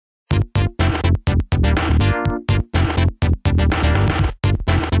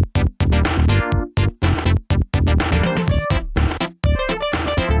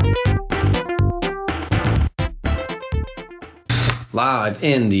live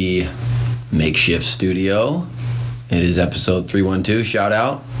in the makeshift studio. It is episode 312. Shout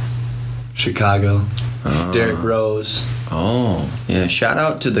out. Chicago. Derrick Rose. Oh, yeah. Shout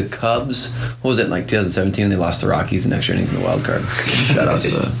out to the Cubs. What was it, like 2017 when they lost the Rockies in extra innings in the wild card? Shout out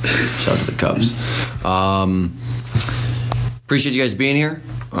to the Cubs. Appreciate you guys being here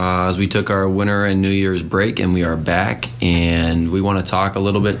as we took our winter and New Year's break, and we are back. And we want to talk a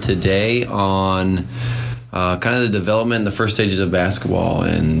little bit today on kind of the development in the first stages of basketball,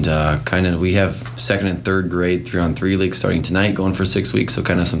 and we have second and third grade 3-on-3 league starting tonight, going for 6 weeks, so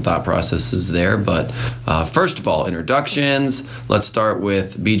kind of some thought processes there. But first of all, introductions. Let's start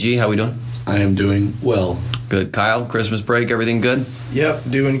with BG. How we doing? I am doing well. Good. Kyle, Christmas break, everything good? Yep,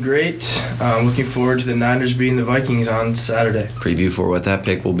 doing great. Looking forward to the Niners beating the Vikings on Saturday. Preview for what that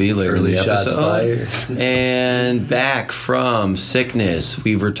pick will be later in the episode. And back from sickness,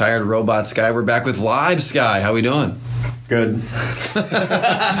 we've retired Robot Sky. We're back with Live Sky. How we doing? Good.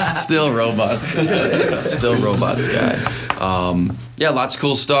 Still Robot Sky. Still Robot Sky. Yeah, lots of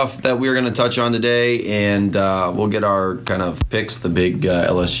cool stuff that we're going to touch on today, and we'll get our kind of picks, the big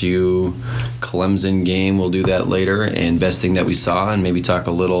LSU Clemson game. We'll do that later, and best thing that we saw, and maybe talk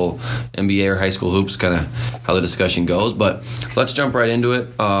a little NBA or high school hoops, kind of how the discussion goes. But let's jump right into it.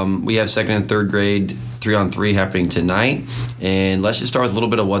 We have second and third grade 3-on-3 happening tonight, and let's just start with a little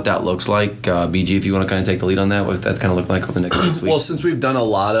bit of what that looks like. BG, if you want to kind of take the lead on that, what that's kind of look like over the next 6 weeks. Well, since we've done a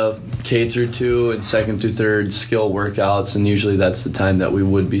lot of K through 2 and second through third skill workouts, and usually that's the time that we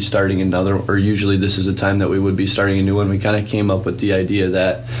would be starting another, or usually this is the time that we would be starting a new one, we kind of came up with the idea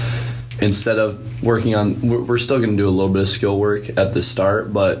that instead of working on, we're still going to do a little bit of skill work at the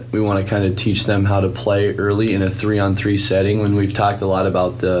start, but we want to kind of teach them how to play early in a 3-on-3 setting. When we've talked a lot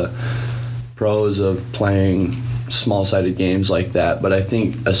about the pros of playing small-sided games like that, but I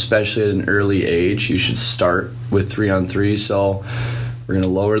think especially at an early age you should start with 3-on-3. So we're going to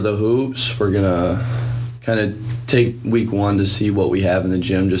lower the hoops, we're going to kind of take week 1 to see what we have in the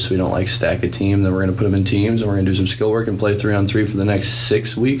gym, just so we don't like stack a team. Then we're going to put them in teams, and we're going to do some skill work and play 3-on-3 for the next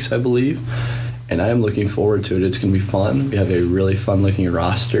 6 weeks, I believe. And I am looking forward to it. It's going to be fun. We have a really fun looking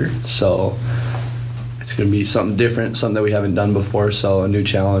roster, so it's going to be something different, something that we haven't done before, so a new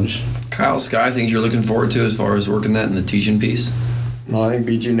challenge. Kyle, Sky, things you're looking forward to as far as working that in the teaching piece? No, I think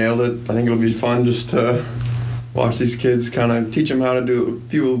BG nailed it. I think it'll be fun just to watch these kids, kind of teach them how to do a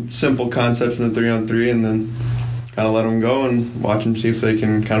few simple concepts in the 3-on-3, and then kind of let them go and watch them see if they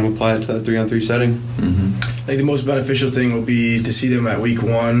can kind of apply it to that 3-on-3 setting. Mm-hmm. I think the most beneficial thing will be to see them at week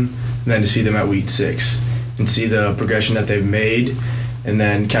 1 and then to see them at week 6 and see the progression that they've made, and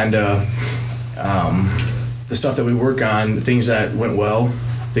then kind of the stuff that we work on, things that went well,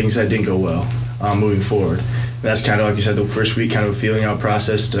 things that didn't go well moving forward. And that's kind of, like you said, the first week, kind of a feeling out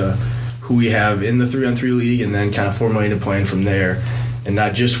process to who we have in the 3-on-3 league, and then kind of formulating a plan from there, and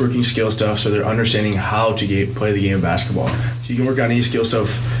not just working skill stuff, so they're understanding how to play the game of basketball. So you can work on any skill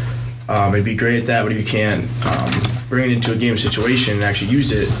stuff and be great at that, but if you can't bring it into a game situation and actually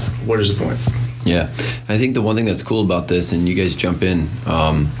use it, what is the point? Yeah. I think the one thing that's cool about this, and you guys jump in,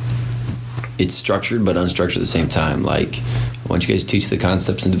 it's structured but unstructured at the same time. Like, once you guys teach the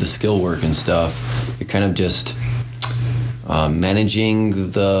concepts and do the skill work and stuff, you're kind of just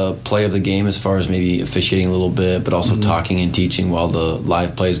managing the play of the game as far as maybe officiating a little bit, but also talking and teaching while the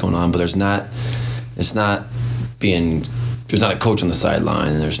live play is going on. But there's not a coach on the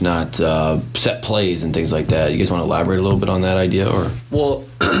sideline, and there's not set plays and things like that. You guys want to elaborate a little bit on that idea? Or Well,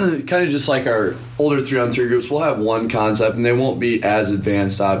 kind of just like our older 3-on-3 groups, we'll have one concept, and they won't be as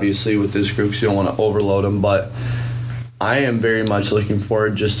advanced, obviously, with this group, so you don't want to overload them. But I am very much looking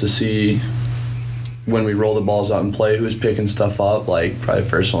forward just to see when we roll the balls out and play who's picking stuff up. Like, probably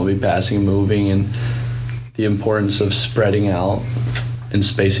first one will be passing and moving, and the importance of spreading out and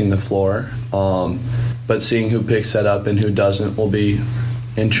spacing the floor. But seeing who picks that up and who doesn't will be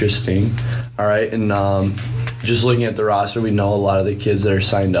interesting. All right, and just looking at the roster, we know a lot of the kids that are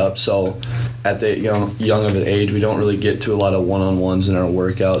signed up. So at the young of an age, we don't really get to a lot of one-on-ones in our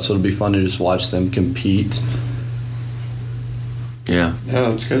workout. So it'll be fun to just watch them compete. Yeah,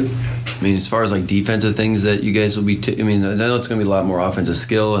 that's good. I mean, as far as like defensive things that you guys will be, I know it's going to be a lot more offensive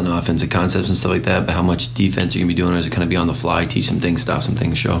skill and offensive concepts and stuff like that, but how much defense are you going to be doing, or is it kind of be on the fly, teach some things, stop some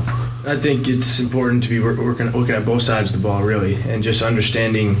things, show? I think it's important to be looking at both sides of the ball, really, and just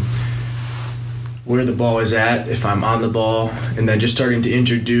understanding where the ball is at, if I'm on the ball, and then just starting to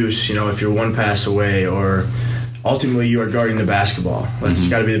introduce, if you're one pass away, or ultimately you are guarding the basketball. That's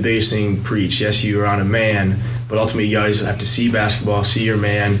got to be the biggest thing, preach. Yes, you are on a man, but ultimately you guys have to see basketball, see your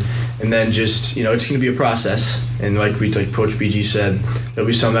man, and then just, it's going to be a process. And like Coach BG said, there'll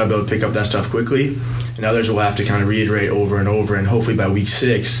be some that will be able to pick up that stuff quickly. and others will have to kind of reiterate over and over, and hopefully by week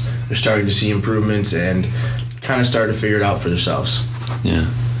 6 they're starting to see improvements and kind of start to figure it out for themselves. Yeah.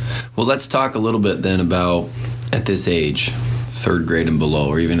 Well, let's talk a little bit then about at this age, 3rd grade and below,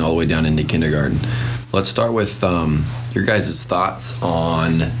 or even all the way down into kindergarten. Let's start with your guys' thoughts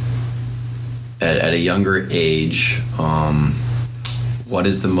on, at a younger age, what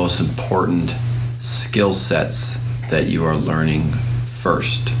is the most important skill sets that you are learning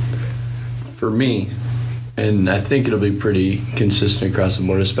first? For me, and I think it'll be pretty consistent across the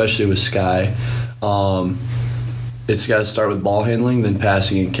board, especially with Sky, it's got to start with ball handling, then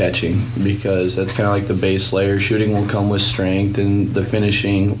passing and catching, because that's kind of like the base layer. Shooting will come with strength, and the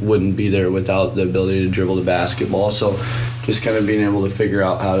finishing wouldn't be there without the ability to dribble the basketball. So just kind of being able to figure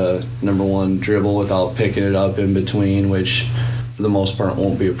out how to, number one, dribble without picking it up in between, which for the most part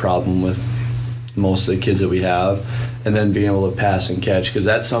won't be a problem with most of the kids that we have, and then being able to pass and catch, because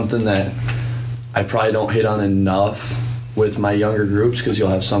that's something that I probably don't hit on enough with my younger groups, because you'll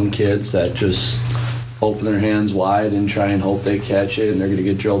have some kids that just open their hands wide and try and hope they catch it, and they're going to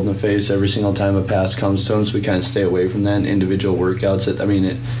get drilled in the face every single time a pass comes to them, so we kind of stay away from that in individual workouts,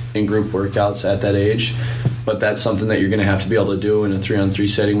 in group workouts at that age. But that's something that you're going to have to be able to do in a 3-on-3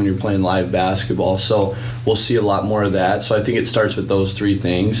 setting when you're playing live basketball. So we'll see a lot more of that. So I think it starts with those 3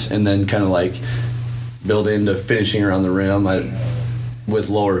 things, and then kind of like build into finishing around the rim. With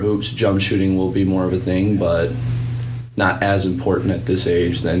lower hoops, jump shooting will be more of a thing, but not as important at this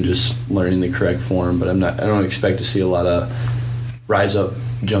age than just learning the correct form. But I don't expect to see a lot of rise up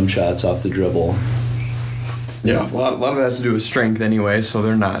jump shots off the dribble. Yeah, a lot of it has to do with strength anyway, so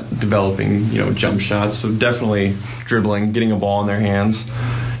they're not developing, jump shots. So definitely dribbling, getting a ball in their hands.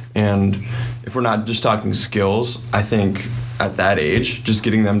 And if we're not just talking skills, I think at that age, just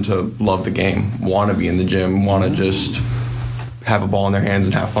getting them to love the game, want to be in the gym, want to just have a ball in their hands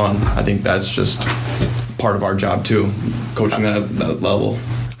and have fun. I think that's just part of our job too, coaching that level.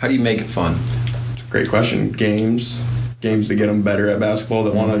 How do you make it fun? It's a great question. Games to get them better at basketball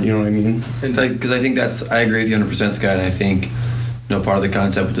that want to, you know what I mean? Because I think I agree with you 100%, Scott, and I think part of the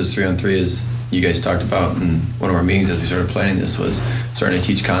concept with this 3-on-3 is you guys talked about in one of our meetings as we started planning this was starting to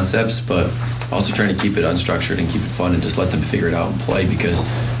teach concepts, but also trying to keep it unstructured and keep it fun and just let them figure it out and play, because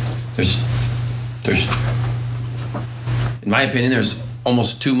there's in my opinion, there's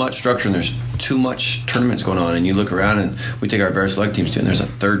almost too much structure and there's too much tournaments going on, and you look around and we take our various select teams too, and there's a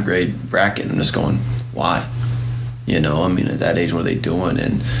 3rd grade bracket, and I'm just going, why? At that age, what are they doing?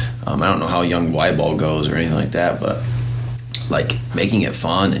 And I don't know how young Y-ball goes or anything like that, but like making it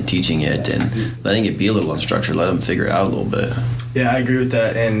fun and teaching it and letting it be a little unstructured, let them figure it out a little bit. Yeah, I agree with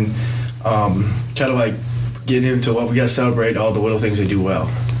that, and kind of like getting into what we got to celebrate all the little things they do well.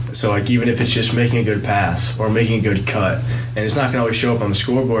 So like even if it's just making a good pass or making a good cut, and it's not going to always show up on the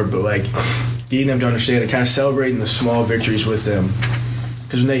scoreboard, but like getting them to understand and kind of celebrating the small victories with them.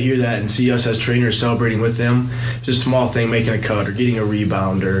 Because when they hear that and see us as trainers celebrating with them, just a small thing, making a cut or getting a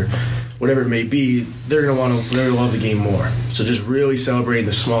rebound or whatever it may be, they're going to love the game more. So just really celebrating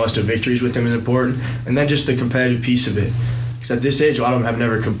the smallest of victories with them is important. And then just the competitive piece of it. Because at this age, a lot of them have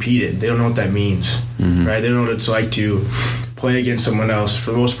never competed. They don't know what that means, right? They don't know what it's like to play against someone else.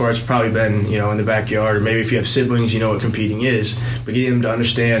 For the most part, it's probably been, in the backyard, or maybe if you have siblings, you know what competing is. But getting them to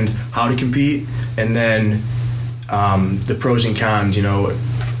understand how to compete, and then the pros and cons,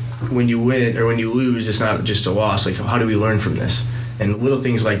 when you win or when you lose, it's not just a loss. Like, how do we learn from this? And little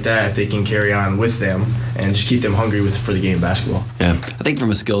things like that, if they can carry on with them and just keep them hungry for the game of basketball. Yeah, I think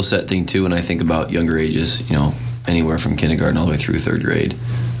from a skill set thing too, when I think about younger ages, anywhere from kindergarten all the way through 3rd grade,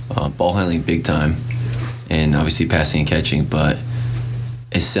 ball handling big time, and obviously passing and catching, but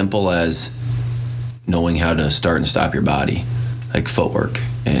as simple as knowing how to start and stop your body, like footwork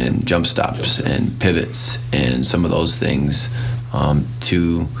and jump stops and pivots and some of those things,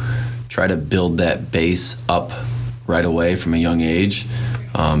 to try to build that base up right away from a young age,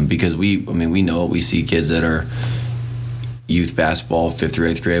 because we know we see kids that are youth basketball, 5th or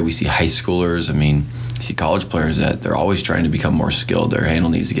 8th grade. We see high schoolers. See college players that they're always trying to become more skilled. Their handle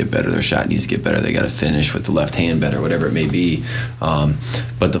needs to get better. Their shot needs to get better. They got to finish with the left hand better, whatever it may be.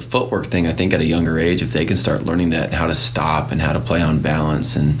 But the footwork thing, I think at a younger age, if they can start learning that, how to stop and how to play on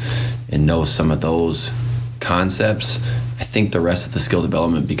balance and know some of those concepts, I think the rest of the skill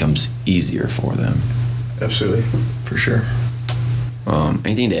development becomes easier for them. Absolutely. For sure.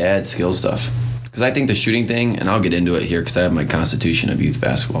 Anything to add, skill stuff? Because I think the shooting thing, and I'll get into it here because I have my constitution of youth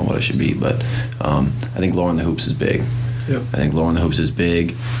basketball and what it should be, but I think lowering the hoops is big. Yep. I think lowering the hoops is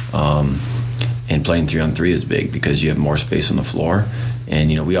big, and playing 3-on-3 is big because you have more space on the floor. And,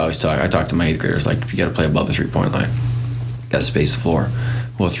 we always I talk to my 8th graders, like, you got to play above the 3-point line. You got to space the floor.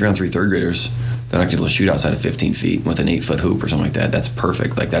 Well, 3-on-3 3rd graders, they're not going to be able to shoot outside of 15 feet with an 8-foot hoop or something like that. That's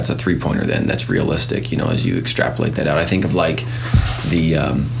perfect. Like, that's a three-pointer then. That's realistic, as you extrapolate that out. I think of, like, the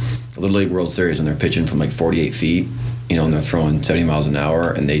Little League World Series when they're pitching from, like, 48 feet, and they're throwing 70 miles an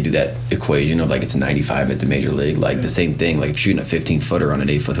hour, and they do that equation of, like, it's 95 at the major league. Like, the same thing. Like, if you're shooting a 15-footer on an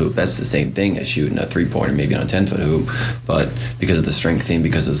 8-foot hoop, that's the same thing as shooting a three-pointer maybe on a 10-foot hoop. But because of the strength thing,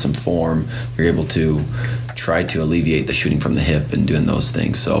 because of some form, you're able to try to alleviate the shooting from the hip and doing those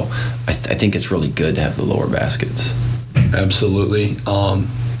things. So I think it's really good to have the lower baskets. Absolutely.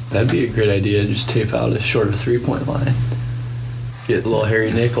 That'd be a great idea. Just tape out a shorter three-point line. Get little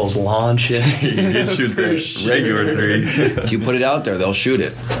Harry Nichols launching. You can shoot the regular three. If you put it out there, they'll shoot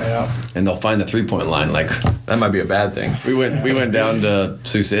it. Yeah. And they'll find the three-point line. Like, That might be a bad thing. we went down to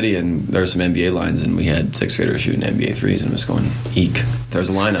Sioux City, and there's some NBA lines, and we had sixth graders shooting NBA threes, and I'm just going, eek. If there's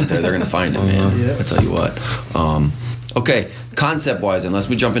a line out there, they're going to find it, man. Yeah. I tell you what. Okay, concept-wise, and let's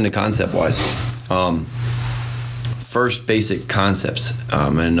jump into concept-wise. First, basic concepts.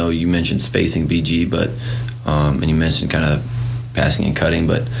 I know you mentioned spacing, BG, but and you mentioned kind of passing and cutting,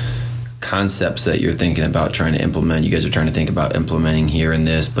 but concepts that you're thinking about trying to implement. You guys are trying to think about implementing here and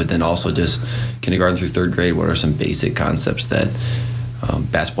this, but then also just kindergarten through third grade, what are some basic concepts that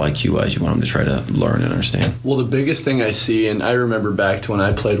basketball IQ-wise you want them to try to learn and understand? Well, the biggest thing I see, and I remember back to when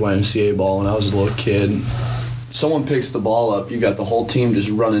I played YMCA ball when I was a little kid, someone picks the ball up, you got the whole team just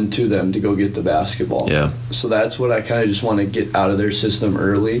running to them to go get the basketball. Yeah. So that's what I kind of just want to get out of their system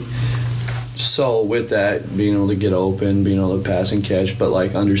early. So with that, being able to get open, being able to pass and catch, but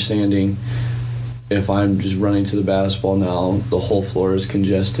like understanding if I'm just running to the basketball now, the whole floor is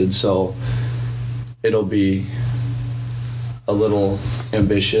congested, so it'll be a little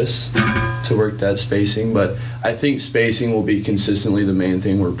ambitious to work that spacing, but I think spacing will be consistently the main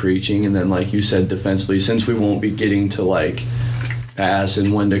thing we're preaching, and then like you said, defensively, since we won't be getting to like pass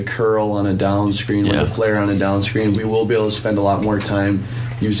and when to curl on a down screen, when to flare on a down screen, we will be able to spend a lot more time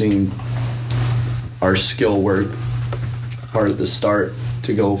using our skill work part at the start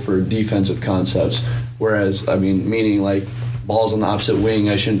to go for defensive concepts. Whereas, meaning like balls on the opposite wing,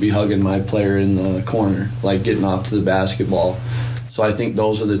 I shouldn't be hugging my player in the corner, like getting off to the basketball. So I think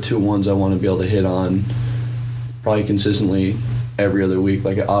those are the two ones I want to be able to hit on probably consistently every other week,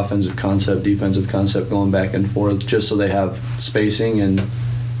 like an offensive concept, defensive concept, going back and forth, just so they have spacing and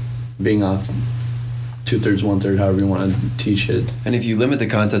being off 2/3, 1/3, however you want to teach it. And if you limit the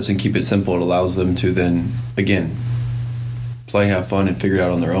concepts and keep it simple, it allows them to then, again, play, have fun, and figure it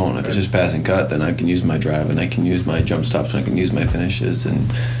out on their own. If it's just pass and cut, then I can use my drive, and I can use my jump stops, and I can use my finishes,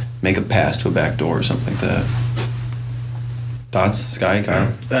 and make a pass to a back door or something like that. Thoughts, Sky,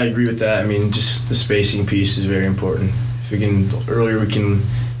 Kyle? I agree with that. Just the spacing piece is very important. If we can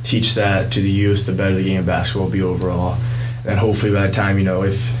teach that to the youth, the better the game of basketball will be overall. And hopefully by the time,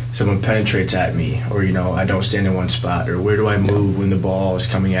 if someone penetrates at me, or, I don't stand in one spot, or where do I move when the ball is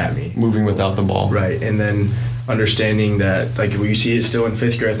coming at me? Moving without the ball. Right, and then understanding that, like, we see it still in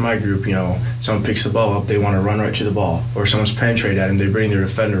fifth grade with my group, someone picks the ball up, they want to run right to the ball, or someone's penetrated at them, they bring their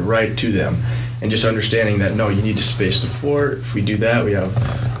defender right to them. And just understanding that, no, you need to space the floor. If we do that, we have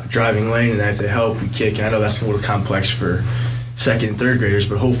a driving lane, and then if they help, we kick. And I know that's a little complex for second and third graders,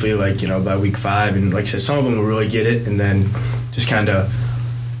 but hopefully, by week 5, and like I said, some of them will really get it, and then just kind of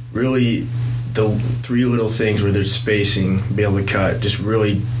really the 3 little things where there's spacing, be able to cut, just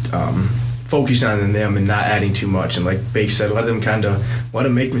really focus on them and not adding too much. And like Bake said, let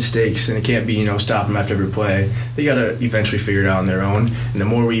them make mistakes, and it can't be, stop them after every play. They got to eventually figure it out on their own. And the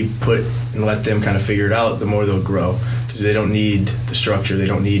more we put and let them kind of figure it out, the more they'll grow, because they don't need the structure, they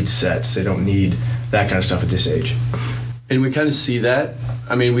don't need sets, they don't need that kind of stuff at this age. And we kind of see that.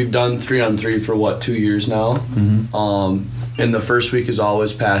 We've done 3-on-3 for 2 years now. Mm-hmm. And the first week is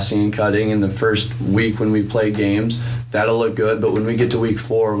always passing and cutting. And the first week when we play games, that'll look good. But when we get to week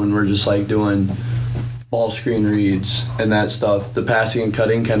 4, when we're just like doing ball screen reads and that stuff, the passing and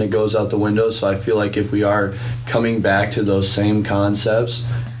cutting kind of goes out the window. So I feel like if we are coming back to those same concepts,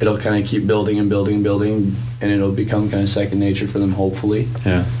 it'll kind of keep building and building and building, and it'll become kind of second nature for them, hopefully.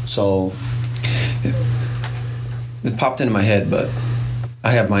 Yeah. So it popped into my head, but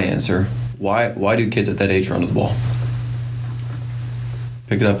I have my answer. Why do kids at that age run to the ball?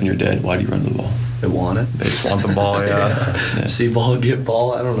 Pick it up and you're dead. Why do you run to the ball? They want it. They just want the ball, yeah. See ball, get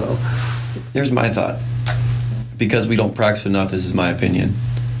ball. I don't know. Here's my thought. Because we don't practice enough, this is my opinion.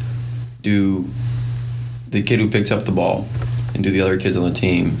 Do the kid who picks up the ball and do the other kids on the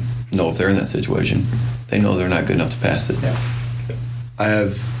team know if they're in that situation? They know they're not good enough to pass it. Yeah. I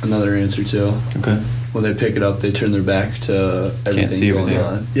have another answer too. Okay. When they pick it up, they turn their back to everything see going everything.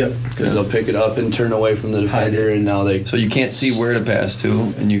 on. Yep. Because they'll pick it up and turn away from the defender, and now they. So you can't see where to pass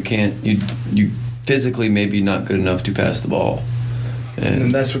to, and you physically maybe not good enough to pass the ball.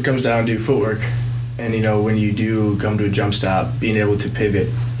 And that's what comes down to footwork. And, when you do come to a jump stop, being able to pivot,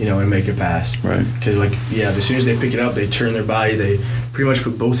 and make a pass. Right. Because, as soon as they pick it up, they turn their body, they pretty much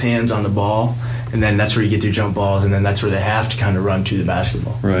put both hands on the ball, and then that's where you get their jump balls, and then that's where they have to kind of run to the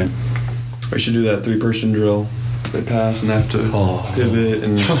basketball. Right. We should do that 3-person drill. They pass and have to pivot.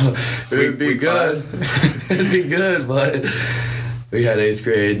 And It would be good. It'd be good, but we had 8th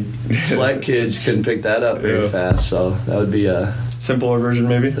grade select kids couldn't pick that up very fast, so that would be a simpler version,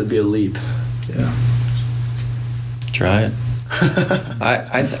 maybe. that'd be a leap. Yeah. Try it.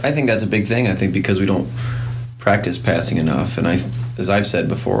 I think that's a big thing. I think because we don't practice passing enough, and as I've said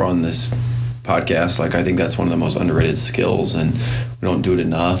before on this podcast, I think that's one of the most underrated skills, and we don't do it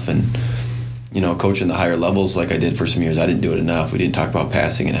enough. And coaching the higher levels like I did for some years, I didn't do it enough. We didn't talk about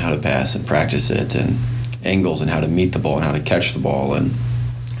passing and how to pass and practice it, and angles and how to meet the ball and how to catch the ball. And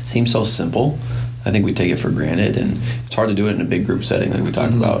it seems so simple. I think we take it for granted, and it's hard to do it in a big group setting like we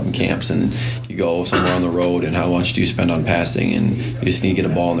talk about in camps. And you go somewhere on the road, and how much do you spend on passing? And you just need to get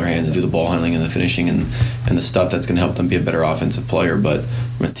a ball in their hands and do the ball handling and the finishing and the stuff that's going to help them be a better offensive player. But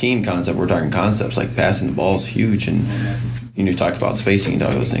from a team concept, we're talking concepts like passing the ball is huge. And you talk about spacing and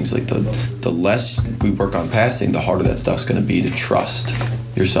all those things. The less we work on passing, the harder that stuff's going to be to trust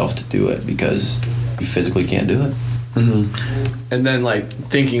yourself to do it, because you physically can't do it. Mm-hmm. And then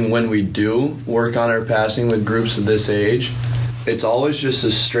thinking when we do work on our passing with groups of this age, it's always just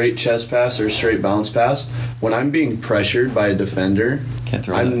a straight chest pass or a straight bounce pass. When I'm being pressured by a defender,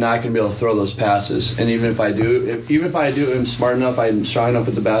 I'm not going to be able to throw those passes. And even if I do, I'm smart enough, I'm strong enough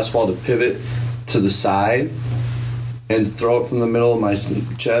with the basketball to pivot to the side and throw it from the middle of my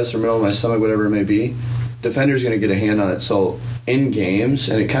chest or middle of my stomach, whatever it may be, defender's going to get a hand on it. So in games,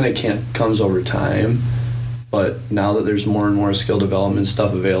 and it kind of comes over time, but now that there's more and more skill development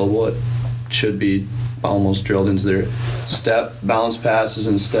stuff available, it should be almost drilled into their step bounce passes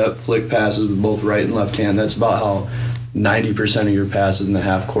and step flick passes with both right and left hand. That's about how 90% of your passes in the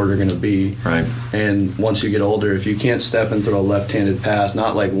half court are going to be. Right. And once you get older, if you can't step and throw a left-handed pass,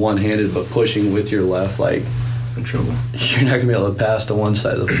 not one-handed, but pushing with your left, in trouble. You're not going to be able to pass to one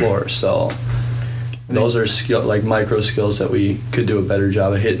side of the floor. So those are micro skills that we could do a better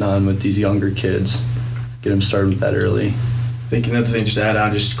job of hitting on with these younger kids. Get them started with that early. I think another thing, just to add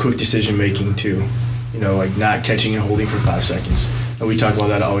on, just quick decision making too. Not catching and holding for 5 seconds. And we talk about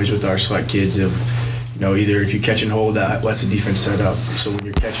that always with our select kids of, either if you catch and hold, that lets the defense set up. So when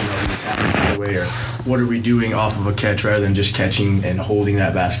you're catching, are you tapping right away, or what are we doing off of a catch rather than just catching and holding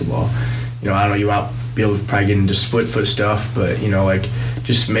that basketball? I don't know, you might be able to probably get into split foot stuff, but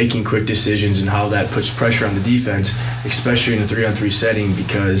just making quick decisions and how that puts pressure on the defense, especially in a 3-on-3 setting,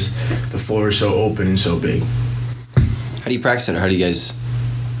 because the floor is so open and so big. How do you practice it? Or how do you guys?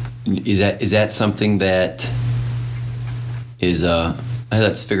 Is that something that is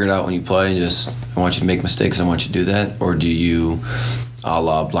that's figured out when you play, and just I want you to make mistakes, I want you to do that, or do you a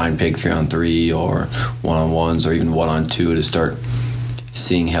la blind pig 3-on-3 or 1-on-1s or even 1-on-2 to start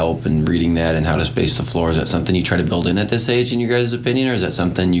seeing help and reading that and how to space the floor? Is that something you try to build in at this age, in your guys' opinion, or is that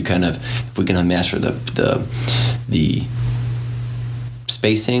something you kind of, if we can master the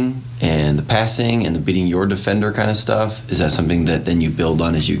spacing and the passing and the beating your defender kind of stuff, is that something that then you build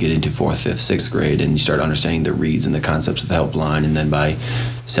on as you get into 4th, 5th, 6th grade and you start understanding the reads and the concepts of the help line, and then by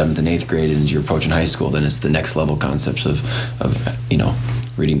 7th and 8th grade and as you're approaching high school, then it's the next level concepts of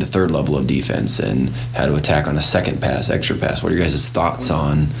reading the 3rd level of defense and how to attack on a second pass, extra pass? What are your guys' thoughts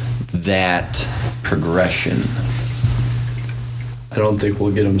on that progression? I don't think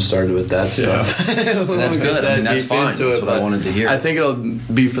we'll get them started with that stuff. That's good. I mean, that's fine. That's what I wanted to hear. I think it'll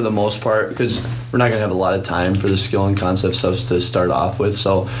be for the most part, because we're not going to have a lot of time for the skill and concept stuff to start off with.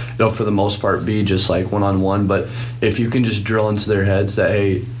 So it'll, for the most part, be just one-on-one. But if you can just drill into their heads that,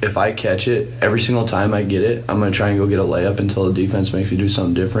 hey, if I catch it, every single time I get it, I'm going to try and go get a layup until the defense makes me do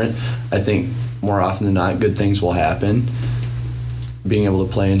something different. I think more often than not, good things will happen. Being able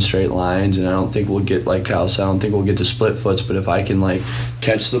to play in straight lines, and I don't think we'll get, like Kyle said, I don't think we'll get to split foots, but if I can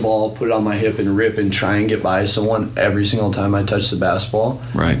catch the ball, put it on my hip and rip and try and get by someone every single time I touch the basketball,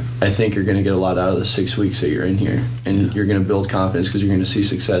 right, I think you're going to get a lot out of the 6 weeks that you're in here, and you're going to build confidence because you're going to see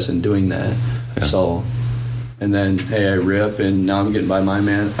success in doing that. Yeah. So, and then, hey, I rip, and now I'm getting by my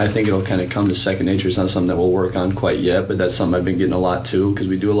man. I think it'll kind of come to second nature. It's not something that we'll work on quite yet, but that's something I've been getting a lot too, because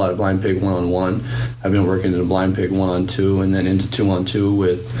we do a lot of blind pig 1-on-1. I've been working in a blind pig 1-on-2 and then into 2-on-2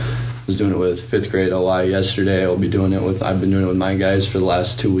 with was doing it with 5th grade OI yesterday. I've been doing it with my guys for the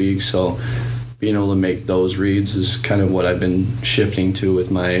last 2 weeks. So being able to make those reads is kind of what I've been shifting to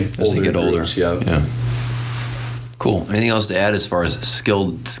with my As they get older. groups. Yeah. Cool. Anything else to add as far as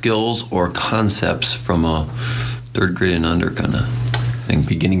skills or concepts from a 3rd grade and under kind of thing?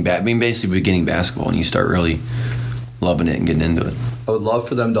 Basically beginning basketball, and you start really loving it and getting into it. I would love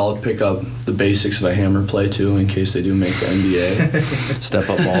for them to all pick up the basics of a hammer play too, in case they do make the NBA. Step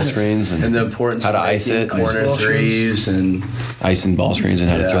up ball screens and The importance how to of ice making it, corner ball threes, and icing ball screens, and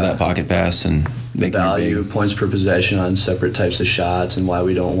how to throw Yeah. that pocket pass and make it value big. points per possession on separate types of shots, and why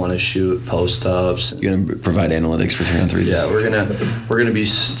we don't want to shoot post ups. You're gonna provide analytics for 3-on-3. Yeah, we're gonna be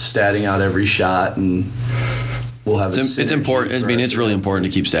statting out every shot, and we'll have. It's important. I mean, it's really important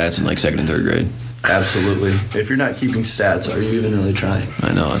to keep stats in like 2nd and 3rd grade. Absolutely. If you're not keeping stats, are you even really trying?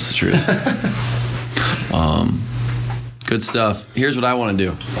 I know, that's the truth. Good stuff. Here's what I want to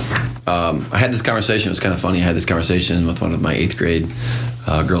do. I had this conversation. It was kind of funny. I had this conversation with one of my 8th grade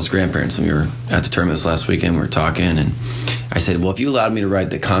girls' grandparents, and we were at the tournament this last weekend. We were talking, and I said, well, if you allowed me to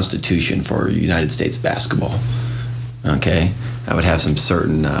write the Constitution for United States basketball, okay, I would have some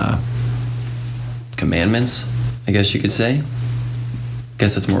certain commandments, I guess you could say. I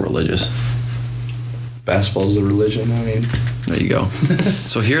guess that's more religious. Basketball's a religion. I mean, There you go.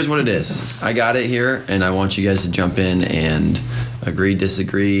 So here's what it is. I got it here, and I want you guys to jump in and agree,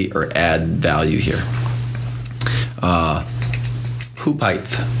 disagree, or add value here. Hoop height.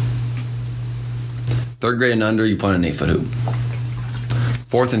 3rd grade and under, you play on an 8-foot hoop.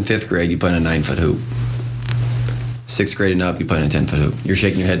 4th and 5th grade, you play on a 9-foot hoop. 6th grade and up, you play on a 10-foot hoop. You're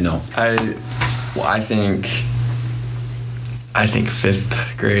shaking your head no. I think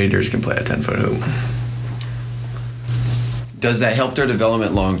 5th graders can play a 10-foot hoop. Does that help their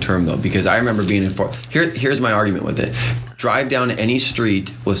development long term though? Because I remember being in here's my argument with it. Drive down any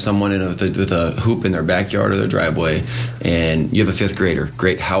street with someone with a hoop in their backyard or their driveway, and you have a 5th grader.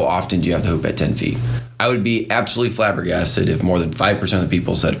 Great. How often do you have the hoop at 10 feet? I would be absolutely flabbergasted if more than 5% of the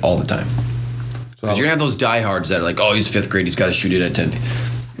people said all the time. Because you're gonna have those diehards that are like, oh, he's 5th grade, he's got to shoot it at 10 feet.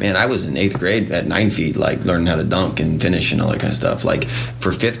 Man, I was in 8th grade at 9 feet, like learning how to dunk and finish and all that kind of stuff. Like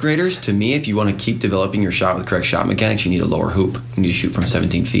for 5th graders, to me, if you want to keep developing your shot with correct shot mechanics, you need a lower hoop. You need to shoot from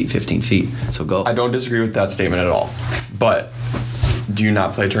 17 feet, 15 feet. So go. I don't disagree with that statement at all. But do you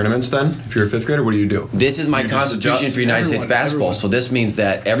not play tournaments then? If you're a 5th grader, what do you do? This is my You just constitution adjust? for United States basketball. everyone. So this means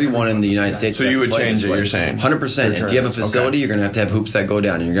that everyone in the United States. So would you have to would play change this it, way. you're saying? 100%. For If you have a tournaments, facility, okay. you're going to have hoops that go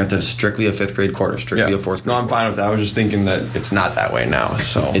down, and you're going to have strictly a 5th grade quarter, strictly a 4th grade. No, I'm fine with that. I was just thinking that it's not that way now.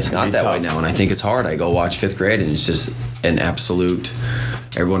 So It's not it'd be that way tough. now, and I think it's hard. I go watch 5th grade, and it's just an absolute.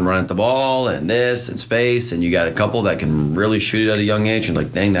 Everyone running at the ball and this and space, and you got a couple that can really shoot it at a young age. And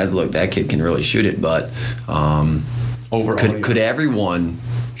like, dang, that kid can really shoot it. But Overall, could everyone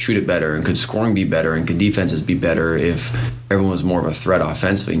shoot it better, and could scoring be better, and could defenses be better if everyone was more of a threat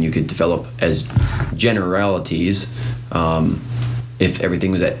offensively, and you could develop as generalities. If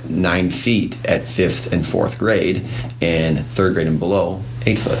everything was at 9 feet at 5th and 4th grade, and 3rd grade and below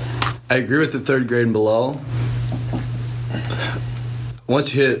 8 foot. I agree with the 3rd grade and below.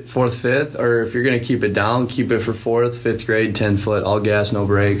 Once you hit 4th, 5th, or if you're going to keep it down, keep it for 4th, 5th grade, 10 foot, all gas, no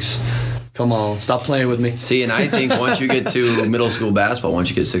brakes. Come on, stop playing with me. See, and I think once you get to middle school basketball, once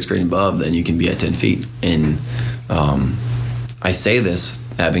you get 6th grade and above, then you can be at 10 feet. And I say this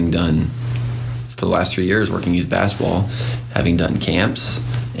having done, for the last 3 years, working youth basketball, having done camps,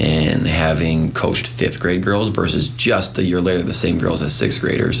 and having coached 5th grade girls versus just a year later the same girls as 6th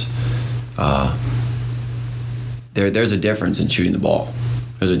graders. There's a difference in shooting the ball.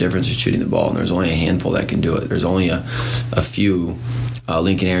 There's a difference in shooting the ball, and there's only a handful that can do it. There's only a few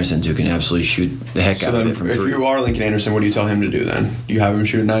Lincoln Andersons who can absolutely shoot the heck So out of then, it from if 3. you are Lincoln Anderson, what do you tell him to do then? Do you have him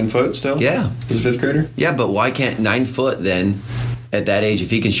shoot 9 foot still? Yeah. As a 5th grader? Yeah, but why can't 9 foot then, at that age, if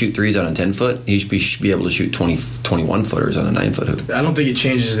he can shoot threes on a 10 foot, he should be able to shoot 21 footers on a 9 foot hoop. I don't think it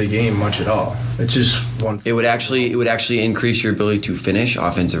changes the game much at all. It's just one. It would actually increase your ability to finish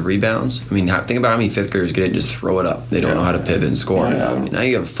offensive rebounds. I mean, think about how many 5th graders get it and just throw it up. They don't know how to pivot and score. Yeah. And now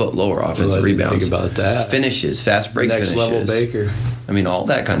you have a foot lower offensive I didn't rebounds. think about that. Finishes, fast break Next finishes. level Baker. I mean, all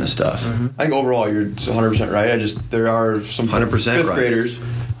that kind of stuff. I think overall you're 100% right. There are some 100% 5th right. graders.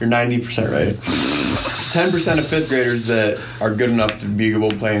 You're 90% right. 10% of 5th graders that are good enough to be able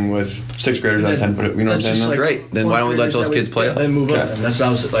playing with 6th graders on 10 foot. You know what I'm That's saying? just though? like Great. Then why don't we let 4th those graders kids play that up? Then move up. Okay. And that's what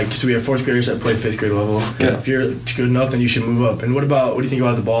I was like. So we have 4th graders that play 5th grade level. Yeah. If you're good enough, then you should move up. And what do you think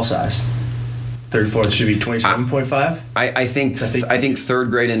about the ball size? 3rd, 4th should be 27.5. I think 3rd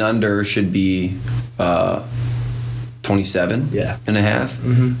grade and under should be 27 27 Yeah. and a half.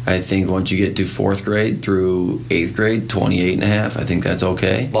 Mm-hmm. I think once you get to 4th grade through 8th grade, 28 and a half. I think that's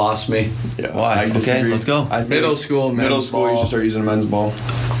okay. Lost me. Yeah, Why? I Okay, disagree. let's go. I think Middle school, middle men's school, you ball. should start using a men's ball.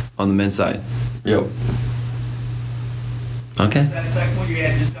 On the men's side. Yep. Okay. That's like what you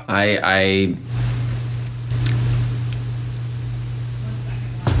had just done. I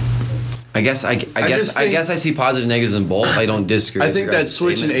guess I just think- guess I see positive negatives in both. I don't disagree. I with think your that guys'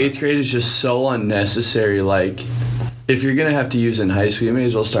 switch in statement. 8th grade is just so unnecessary. Like, if you're gonna have to use it in high school, you may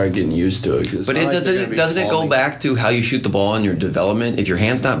as well start getting used to it. 'cause it's But not like they're gonna be doesn't it go calling. back to how you shoot the ball in your development? If your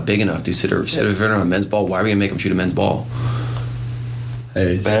hand's not big enough to sit on a men's ball, why are we gonna make them shoot a men's ball?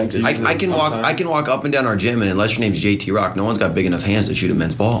 Hey, They have to use I it can walk. sometime. I can walk up and down our gym, and unless your name's JT Rock, no one's got big enough hands to shoot a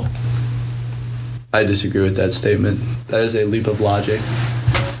men's ball. I disagree with that statement. That is a leap of logic.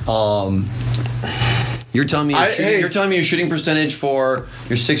 You're telling me Hey. you're telling me your shooting percentage for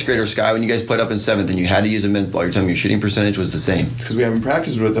your 6th grader Sky when you guys played up in 7th and you had to use a men's ball. You're telling me your shooting percentage was the same. Because we haven't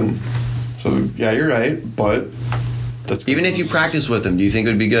practiced with them. So, yeah, you're right, but that's Even if you practice with them, do you think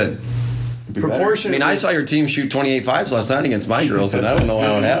it would be good? it'd be better. I Proportion. mean, I saw your team shoot 28 fives last night against my girls, and I don't know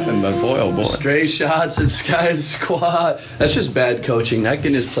how it happened, but boy, oh boy. Stray shots at Sky's squad. That's just bad coaching, not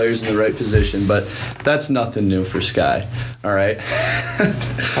getting his players in the right position. But that's nothing new for Sky. All right.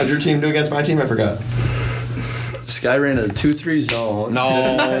 How'd your team do against my team? I forgot. Sky ran a 2-3 zone No.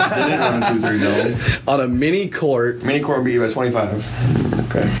 They didn't run a 2-3 zone. on a mini court. Mini court beat you by 25.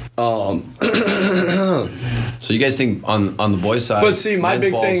 Okay. So you guys think on the boys' side? But see, my men's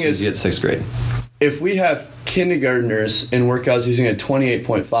big balls thing would is- be at 6th grade. If we have kindergartners in workouts using a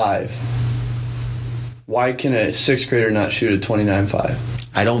 28.5, why can a 6th grader not shoot a 29.5?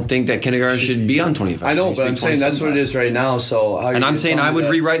 I don't think that kindergarten should be on 25. I know, It should but be I'm saying that's what it 27.5. is right now. So, how And I'm saying I would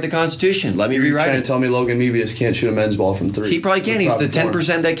rewrite the Constitution. Let me You're rewrite trying it. to tell me Logan Mebius can't shoot a men's ball from 3. He probably can. He's the Probably more.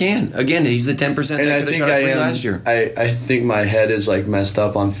 10% that can. Again, he's the 10% And that I could have think shot a I 3 am. last year. I think my head is like messed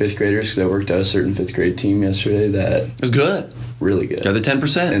up on 5th graders because I worked at a certain 5th grade team yesterday that It was good. really good. They're the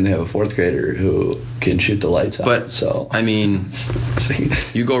 10%. And they have a 4th grader who can shoot the lights out. But so I mean,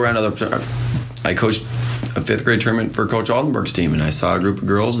 you go around other. I coached a 5th grade tournament for Coach Aldenberg's team, and I saw a group of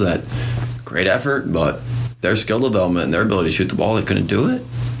girls that great effort, but their skill development and their ability to shoot the ball, they couldn't do it.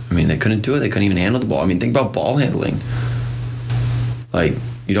 I mean, they couldn't do it. They couldn't even handle the ball. I mean, think about ball handling. Like,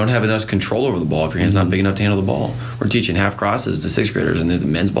 you don't have enough control over the ball if your hand's not big enough to handle the ball. We're teaching half crosses to 6th graders, and they're the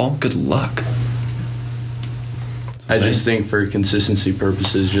men's ball. Good luck. I just think for consistency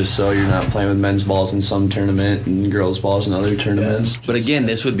purposes, just so you're not playing with men's balls in some tournament and girls' balls in other tournaments. But again,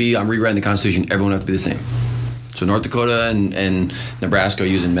 this would be, I'm rewriting the Constitution, everyone would have to be the same. So North Dakota and Nebraska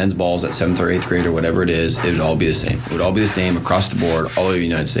using men's balls at 7th or 8th grade or whatever it is, it would all be the same. It would all be the same across the board, all over the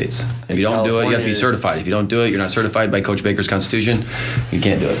United States. If you don't do it, you have to be California- certified. If you don't do it, you're not certified by Coach Baker's Constitution, you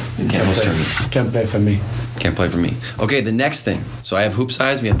can't do it. You can't host tournaments. Can't play for me. Can't play for me. Okay, the next thing. So I have hoop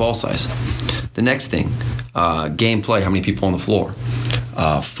size, we have ball size. The next thing, game play, how many people on the floor?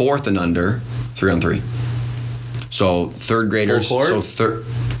 4th and under, 3-on-3. So 3rd graders. Full court?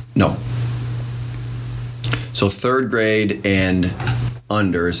 So 3rd grade and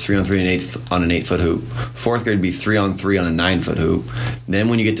under is 3-on-3 on an 8-foot hoop. 4th grade would be 3-on-3 on a 9-foot hoop. Then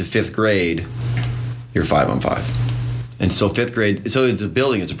when you get to 5th grade, you're 5-on-5. And so 5th grade, so it's a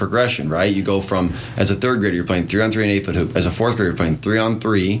building, it's a progression, right? You go from, as a 3rd grader, you're playing 3-on-3 on an 8-foot hoop. As a 4th grader, you're playing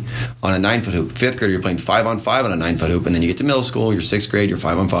 3-on-3 on a 9-foot hoop. 5th grader, you're playing 5-on-5 on a 9-foot hoop. And then you get to middle school, you're 6th grade, you're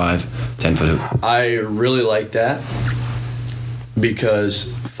 5-on-5, 10-foot hoop. I really like that because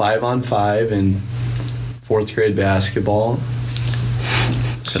 5-on-5 in 4th grade basketball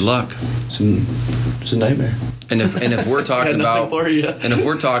Good luck. it's a nightmare. And if we're talking nothing about for you. and if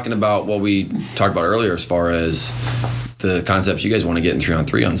we're talking about what we talked about earlier as far as the concepts you guys want to get in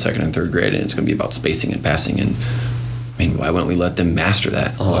 3-on-3 on 2nd and 3rd grade, and it's going to be about spacing and passing, and I mean, why wouldn't we let them master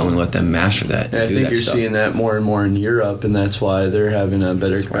that? Why wouldn't we let them master that? And I do think that you're stuff? seeing that more and more in Europe, and that's why they're having a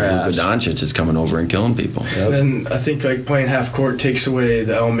better Luka grasp. Doncic is coming over and killing people. Yep. And then I think like playing half court takes away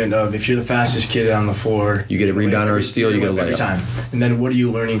the element of if you're the fastest kid on the floor, You get a rebound or a steal, you get a every layup. time. And then what are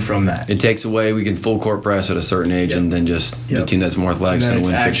you learning from that? It takes away, we can full court press at a certain age, Yep. and then just the Yep. team that's more athletic is And going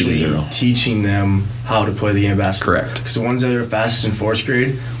then to it's win 50 to actually 0. teaching them how to play the game of basketball. Correct. Because the ones that are fastest in 4th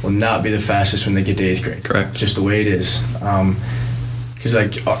grade will not be the fastest when they get to 8th grade. Correct. Just the way it is. Because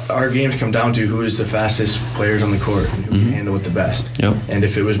like our games come down to who is the fastest players on the court and who can handle it the best. Yep. And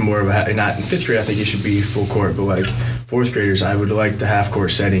if it was more of a not in 5th grade, I think it should be full court. But like 4th graders, I would like the half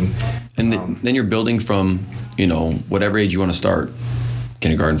court setting. And then you're building from, whatever age you want to start.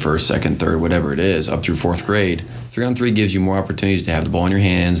 kindergarten, first, second, third, whatever it is, up through fourth grade. 3-on-3 gives you more opportunities to have the ball in your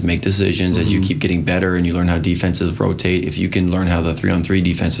hands, make decisions as you keep getting better and you learn how defenses rotate. If you can learn how the 3-on-3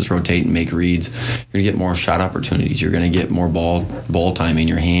 defenses rotate and make reads, you're going to get more shot opportunities. You're going to get more ball time in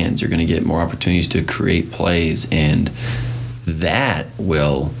your hands. You're going to get more opportunities to create plays, and that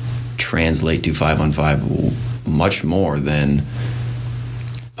will translate to 5-on-5 much more than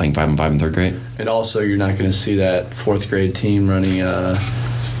playing 5-on-5 in third grade. And also, you're not going to see that fourth grade team running a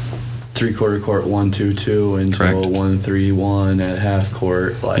three-quarter court 1-2-2 into Correct. a 1-3-1 at half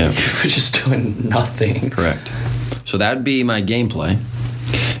court. Like, Yep. we're just doing nothing. Correct. So that'd be my gameplay.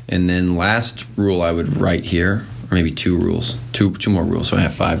 And then last rule I would write here, or maybe two rules, two more rules. So I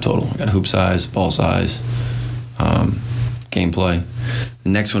have 5 total. I got hoop size, ball size, gameplay. The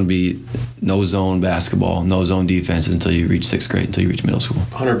next one would be no zone basketball, no zone defense until you reach 6th grade, until you reach middle school.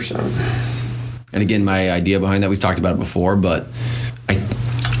 100%. And again, my idea behind that, we've talked about it before, but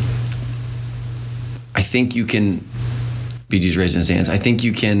I think you can, BG's raising his hands, I think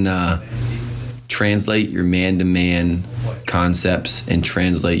you can translate your man-to-man concepts and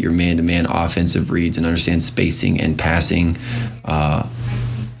translate your man-to-man offensive reads and understand spacing and passing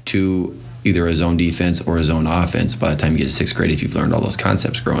to either a zone defense or a zone offense by the time you get to 6th grade, if you've learned all those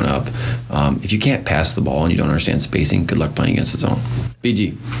concepts growing up. If you can't pass the ball and you don't understand spacing, good luck playing against the zone.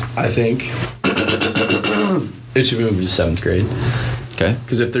 BG. I think it should be moved to 7th grade. Okay.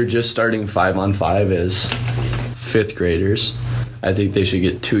 Because if they're just starting 5-on-5 as 5th graders, I think they should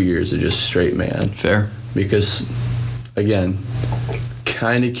get 2 years of just straight man. Fair. Because, again,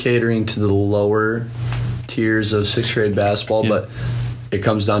 kind of catering to the lower tiers of 6th grade basketball, but it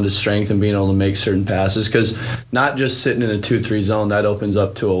comes down to strength and being able to make certain passes. Because not just sitting in a 2-3 zone, that opens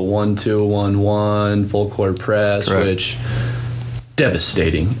up to a 1-2-1-1 full court press, Correct. which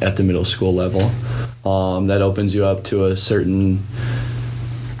devastating at the middle school level. That opens you up to a certain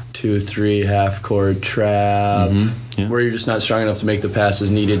 2-3 half court trap Yeah. where you're just not strong enough to make the passes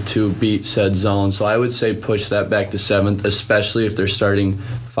needed to beat said zone. So I would say push that back to 7th, especially if they're starting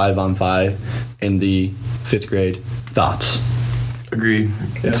 5-on-5 in the 5th grade. Thoughts? Agreed.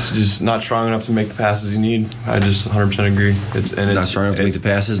 It's just not strong enough to make the passes you need. I just 100% agree. It's Not strong enough to make the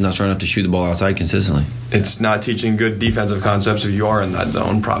passes, not strong enough to shoot the ball outside consistently. It's not teaching good defensive concepts if you are in that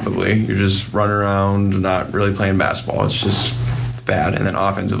zone, probably. You're just running around, not really playing basketball. It's just bad. And then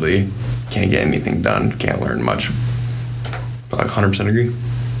offensively, can't get anything done, can't learn much. But like 100% agree.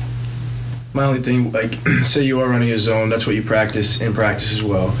 My only thing, like, say you are running a zone, that's what you practice in practice as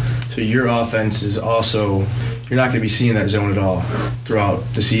well. So your offense is also, you're not going to be seeing that zone at all throughout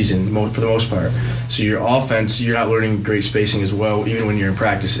the season for the most part. So your offense, you're not learning great spacing as well, even when you're in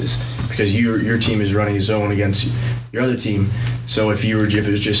practices, because your team is running a zone against your other team. So if it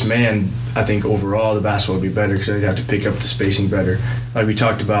was just man, I think overall the basketball would be better because they'd have to pick up the spacing better. Like we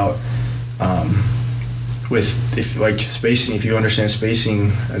talked about spacing, if you understand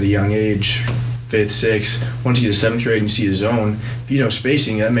spacing at a young age, 5th, 6th, once you get to 7th grade and you see a zone, if you know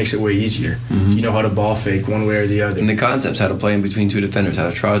spacing, that makes it way easier. You know how to ball fake one way or the other. And the concepts, how to play in between 2 defenders, how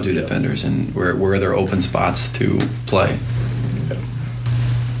to draw 2 defenders, and where there are open spots to play.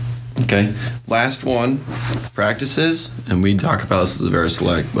 Okay, last one, practices, and we talk about this as a very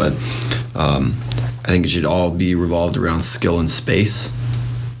select, but I think it should all be revolved around skill and space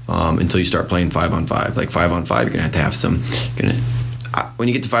until you start playing 5-on-5. Like 5-on-5, you're going to have some. When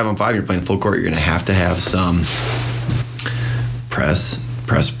you get to 5-on-5, you're playing full court. You're going to have some press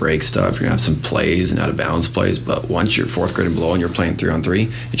break stuff. You're going to have some plays and out of bounds plays. But once you're 4th grade and below and you're playing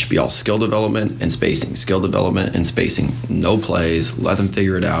 3-on-3, it should be all skill development and spacing. Skill development and spacing. No plays. Let them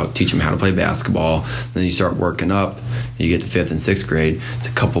figure it out. Teach them how to play basketball. Then you start working up. You get to 5th and 6th grade. It's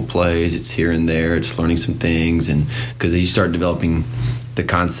a couple plays. It's here and there. It's learning some things. And because as you start developing the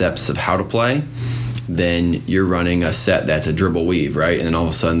concepts of how to play, then you're running a set that's a dribble weave, right? And then all of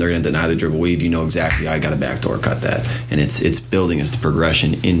a sudden they're going to deny the dribble weave. You know exactly, I got a backdoor cut that. And it's building as the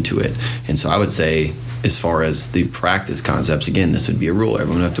progression into it. And so I would say, as far as the practice concepts, again, this would be a rule.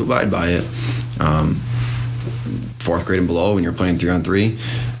 Everyone would have to abide by it. 4th grade and below, when you're playing 3-on-3,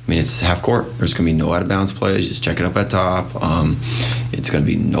 I mean, it's half court. There's going to be no out-of-bounds plays. Just check it up at top. It's going to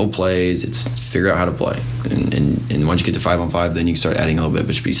be no plays. It's figure out how to play. And once you get to 5-on-5, then you can start adding a little bit,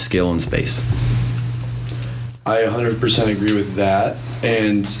 which would be skill and space. I 100% agree with that,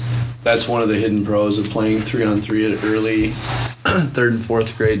 and that's one of the hidden pros of playing 3-on-3 at early 3rd and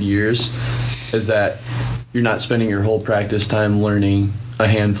 4th grade years, is that you're not spending your whole practice time learning a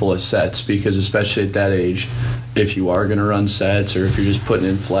handful of sets, because especially at that age, if you are going to run sets or if you're just putting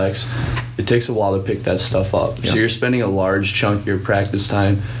in flex, it takes a while to pick that stuff up. Yeah. So you're spending a large chunk of your practice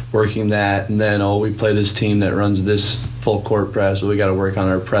time working that, and then we play this team that runs this full court press, so we got to work on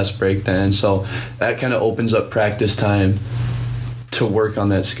our press break then. So that kind of opens up practice time to work on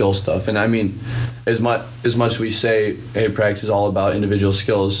that skill stuff. And I mean, as much we say, hey, practice is all about individual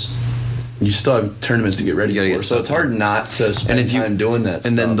skills, you still have tournaments to get ready for. So it's hard not to spend time doing that stuff.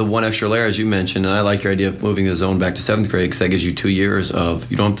 And then the one extra layer, as you mentioned, and I like your idea of moving the zone back to 7th grade, because that gives you 2 years of,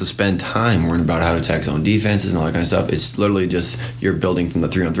 you don't have to spend time worrying about how to attack zone defenses and all that kind of stuff. It's literally just you're building from the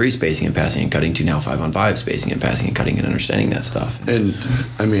 3-on-3 spacing and passing and cutting to now 5-on-5 spacing and passing and cutting and understanding that stuff. And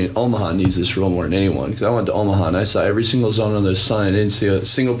I mean, Omaha needs this rule more than anyone, because I went to Omaha and I saw every single zone under the sun. I didn't see a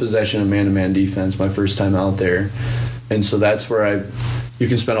single possession of man-to-man defense my first time out there. And so that's where you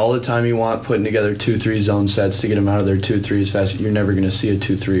can spend all the time you want putting together 2-3 zone sets to get them out of their 2-3 as fast. You're never going to see a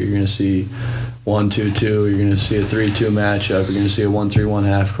 2-3. You're going to see 1-2-2. You're going to see a 3-2 matchup. You're going to see a 1-3-1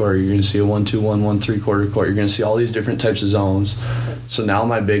 half court. You're going to see a 1-2-1 1-3 quarter court. You're going to see all these different types of zones. So now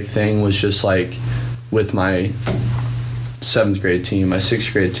my big thing was just like with my 7th grade team, my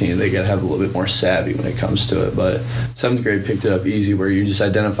 6th grade team, they got to have a little bit more savvy when it comes to it. But 7th grade picked it up easy, where you just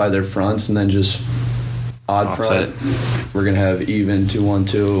identify their fronts and then just odd Offset front. We're gonna have even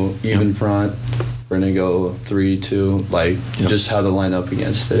 2-1-2, even front. We're gonna go 3-2, like just how to line up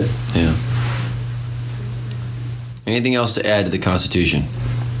against it. Yeah. Anything else to add to the Constitution?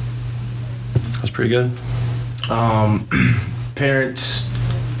 That's pretty good. Parents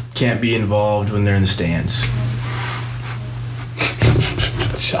can't be involved when they're in the stands.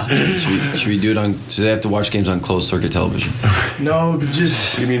 Should we do it on? Should they have to watch games on closed circuit television? No,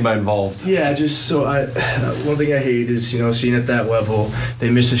 just What do you mean by involved? yeah, just so one thing I hate is seeing at that level they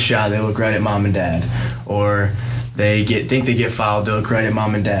miss a shot, they look right at mom and dad, or they think they get fouled, they look right at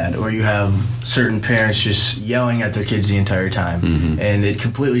mom and dad, or you have certain parents just yelling at their kids the entire time, and it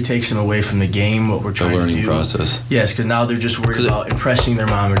completely takes them away from the game, what we're The trying to do. learning process. Yes, because now they're just worried about impressing their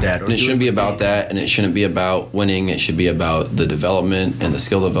mom or dad. Or And it shouldn't be doing the about game. that, and it shouldn't be about winning. It should be about the development and the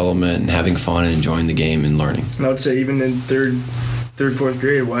skill development and having fun and enjoying the game and learning. And I would say even in third, fourth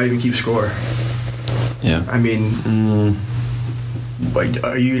grade, why even keep score? Yeah. I mean, like,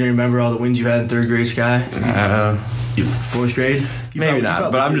 are you gonna remember all the wins you had in 3rd grade, Sky? Fourth grade? Maybe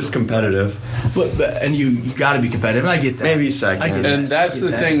not, but I'm just competitive. But you got to be competitive. And I get that. Maybe second. I get And that's I get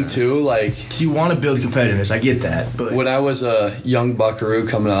the that. thing too. Like 'Cause you want to build competitiveness. I get that. But when I was a young buckaroo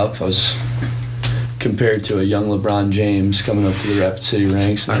coming up, I was compared to a young LeBron James coming up to the Rapid City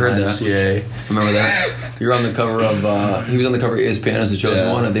ranks in I heard the that. NCAA. Remember that? You were on the cover of. He was on the cover of ESPN as the chosen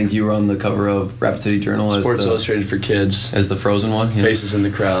Yeah. one. I think you were on the cover of Rapid City Journal as Sports the Illustrated for kids. as the frozen one. Yeah. Faces in the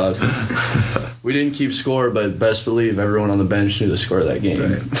crowd. We didn't keep score, but best believe everyone on the bench knew the score of that game.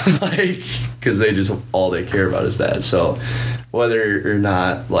 Like, because they just all they care about is that. So whether or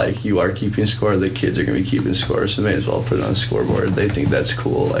not like you are keeping score, the kids are gonna be keeping score. So may as well put it on a scoreboard. They think that's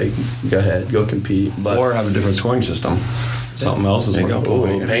cool. Like, go ahead, go compete. But Or have a different scoring system. Something else is There you working.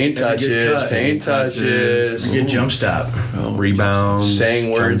 go. Oh, paint touches, paint touches. good jump stop. Rebounds.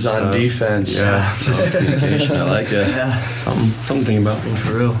 Saying words jump on stuff. defense. Yeah. Communication. I like it. Yeah, Something to think about.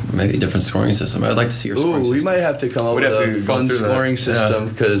 for real. Maybe a different scoring system. I'd like to see your Ooh, scoring we system. might have to come up We'd with have a to go fun through that. scoring Yeah. system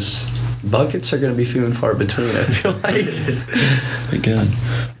because buckets are going to be few and far between, I feel like. Be good.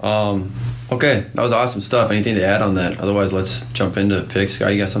 Okay, that was awesome stuff. Anything to add on that? Otherwise, let's jump into picks.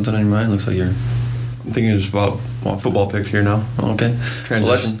 Guy, you got something on your mind? Looks like you're I'm thinking just about football picks here now. okay.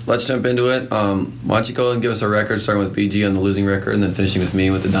 Transition. Well, let's jump into it. Why don't you go and give us our record, starting with BG on the losing record, and then finishing with me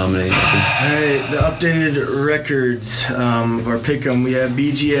with the dominating record. All right, the updated records of our pick'em. We have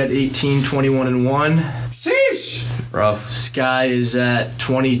BG at 18, 21 and 1. Sheesh! Rough. Sky is at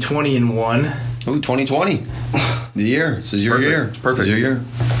 20, 20 and 1. Ooh, 2020. The year. This is your Perfect. year. Perfect. This is your year.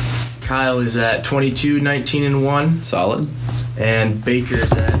 Kyle is at 22, 19 and 1. Solid. And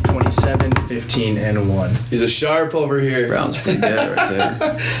Baker's at 27, 15 and 1. He's a sharp over here. Brown's pretty good right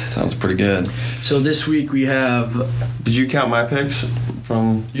there. Sounds pretty good. So this week we have, Did you count my picks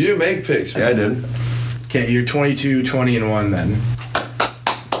from? You didn't make picks, Yeah, I did. okay, you're 22, 20 and 1 then.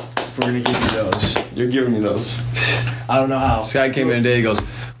 If we're going to give you those. You're giving me those. I don't know how. This guy came in today. He goes,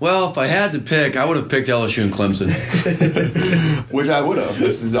 "Well, if I had to pick, I would have picked LSU and Clemson." Which I would have.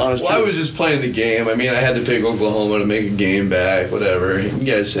 This is the honest Well, I truth. was just playing the game. I mean, I had to pick Oklahoma to make a game back, whatever. You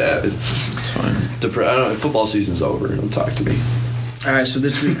guys have it. It's fine. I don't know. Football season's over. Don't talk to me. All right, so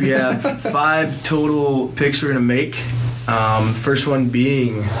this week we have 5 total picks we're going to make. First one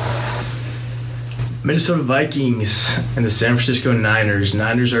being Minnesota Vikings and the San Francisco Niners.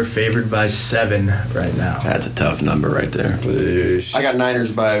 Niners are favored by 7 right now. That's a tough number right there. I got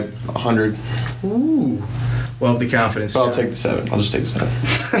Niners by 100. Ooh. Well, the confidence. But I'll take the 7. I'll just take the 7.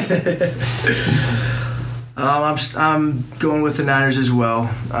 I'm going with the Niners as well.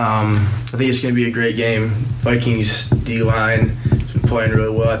 I think it's going to be a great game. Vikings D-line has been playing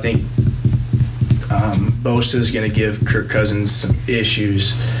really well. I think Bosa is going to give Kirk Cousins some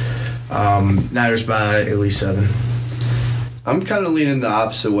issues. Niners by at least 7. I'm kind of leaning the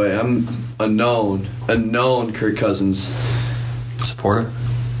opposite way. I'm a known Kirk Cousins Supporter?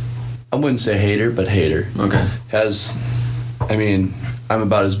 I wouldn't say hater, but hater. Okay. I'm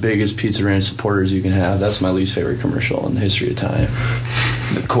about as big as Pizza Ranch supporter as you can have. That's my least favorite commercial in the history of time.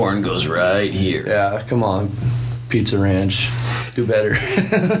 The corn goes right here. Yeah, come on, Pizza Ranch. Do better.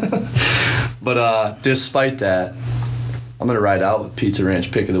 But despite that, I'm going to ride out with Pizza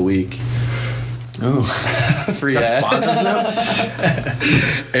Ranch Pick of the Week. Oh. Free Got ad. sponsors now?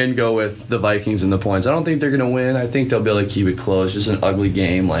 And go with the Vikings and the points. I don't think they're going to win. I think they'll be able to keep it close. Just an ugly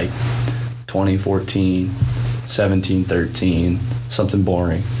game like 2014, 17-13, something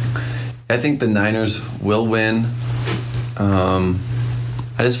boring. I think the Niners will win. I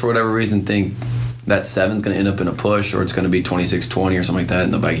just, for whatever reason, think that 7's going to end up in a push, or it's going to be 26-20 or something like that,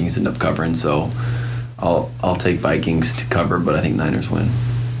 and the Vikings end up covering. So I'll take Vikings to cover, but I think Niners win.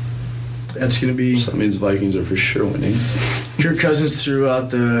 That's going to be... So that means Vikings are for sure winning. Kirk Cousins threw out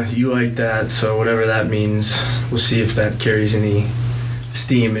the "you like that," so whatever that means, we'll see if that carries any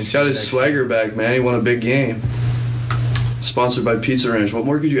steam. He's got his swagger back, man. He won a big game. Sponsored by Pizza Ranch. What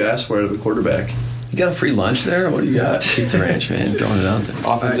more could you ask for out of a quarterback? You got a free lunch there? What do you got? Pizza Ranch, man. Throwing it out there.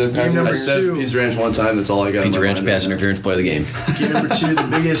 Offensive pass game number I interference. said 2. Pizza Ranch one time. That's all I got. Pizza in my Ranch mind pass right now. interference, play the game. Game number 2, the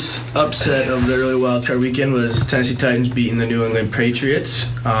biggest upset of the early wildcard weekend was Tennessee Titans beating the New England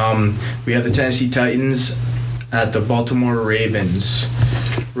Patriots. We have the Tennessee Titans at the Baltimore Ravens.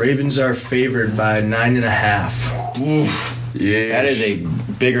 Ravens are favored by 9.5. Oof. Yeah. That is a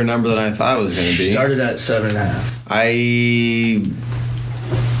bigger number than I thought it was going to be. Started at 7.5.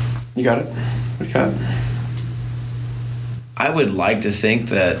 You got it. What you got? I would like to think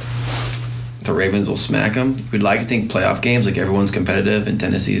that the Ravens will smack them. We'd like to think playoff games, like everyone's competitive, and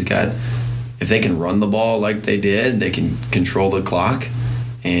Tennessee's got, if they can run the ball like they did, they can control the clock.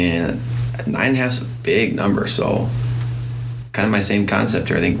 And 9.5 is a big number, so kind of my same concept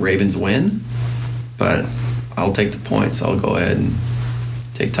here. I think Ravens win, but I'll take the points. I'll go ahead and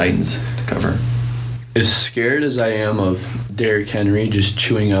take Titans to cover. As scared as I am of Derrick Henry just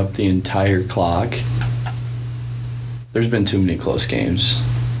chewing up the entire clock, there's been too many close games.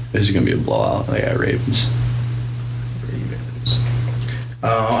 This is going to be a blowout. I got Ravens.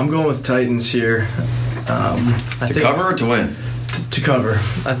 I'm going with Titans here. To cover or to win? To cover.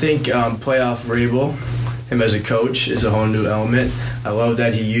 I think playoff Vrabel, him as a coach, is a whole new element. I love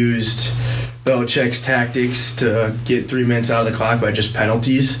that he used Belichick's tactics to get 3 minutes out of the clock by just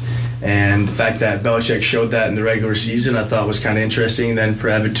penalties. And the fact that Belichick showed that in the regular season, I thought was kind of interesting. Then for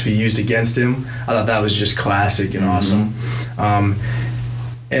it to be used against him, I thought that was just classic and awesome.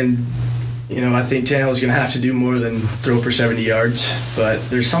 And, I think Tannehill's going to have to do more than throw for 70 yards. But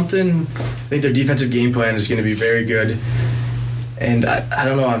there's something, I think their defensive game plan is going to be very good. And I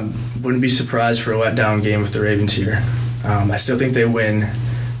don't know, I wouldn't be surprised for a letdown game with the Ravens here. I still think they win,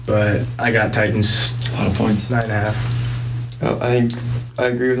 but I got Titans. A lot of points. 9.5. I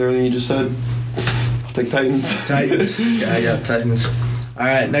agree with everything you just said. I'll take Titans. Titans. Yeah, I got Titans. All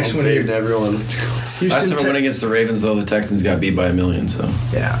right, next one here. Everyone. Last time I went against the Ravens, though, the Texans got beat by 1 million, so.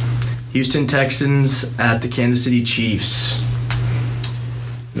 Yeah. Houston Texans at the Kansas City Chiefs.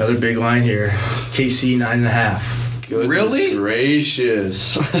 Another big line here. KC 9.5. Goodness Really?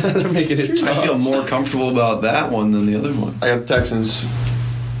 gracious. They're making it I tough. feel more comfortable about that one than the other one. I got the Texans.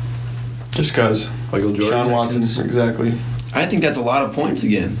 Just because. Michael Jordan. Sean Watson, Texans. exactly. I think that's a lot of points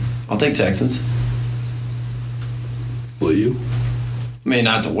again. I'll take Texans. Will you? I mean,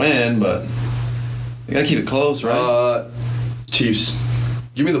 not to win, but you got to keep it close, right? Chiefs.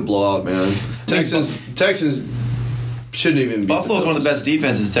 Give me the blowout, man. Texans shouldn't even be. Buffalo's one of the best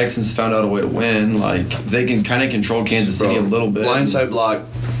defenses. Texans found out a way to win. Like, they can kind of control Kansas City a little bit. Blindside block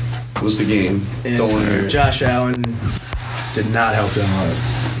was the game. And Don't worry. Josh Allen did not help them out.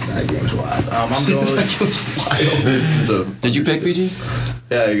 That game was wild. I'm going with... Did you pick BG?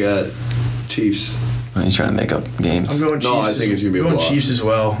 Yeah, I got Chiefs. Oh, he's trying to make up games. I'm going Chiefs. No, I think it's gonna be a going blowout. Chiefs as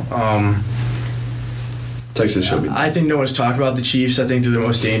well. Texans should be. I think no one's talking about the Chiefs. I think they're the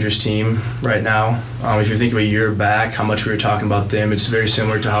most dangerous team right now. If you think of a year back, how much we were talking about them, it's very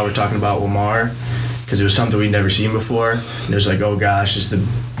similar to how we're talking about Lamar, because it was something we'd never seen before. And it was like, oh gosh, it's the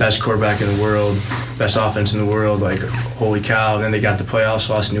best quarterback in the world, best offense in the world, like holy cow. And then they got the playoffs,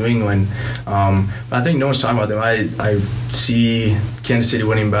 lost New England. But I think no one's talking about them. I see Kansas City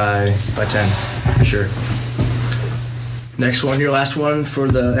winning by 10, for sure. Next one here, last one for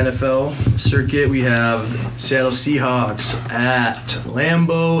the NFL circuit. We have Seattle Seahawks at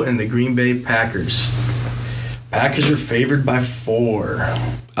Lambeau and the Green Bay Packers. Packers are favored by 4.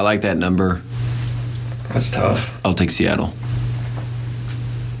 I like that number. That's tough. I'll take Seattle.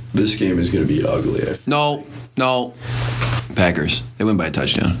 This game is going to be ugly. No. Packers. They win by a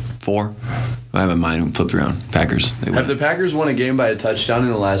touchdown. 4. I have my mind flipped around. Packers. They Have win. the Packers won a game by a touchdown in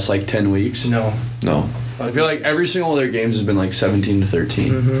the last 10 weeks? No. I feel like every single one of their games has been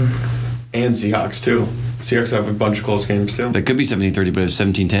 17-13. And Seahawks, too. Seahawks have a bunch of close games, too. That could be 17-30, but it's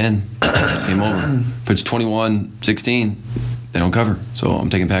 17-10. Game over. If it's 21-16, they don't cover. So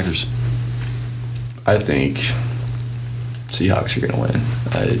I'm taking Packers. I think Seahawks are going to win.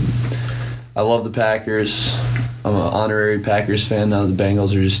 I love the Packers. I'm an honorary Packers fan now. The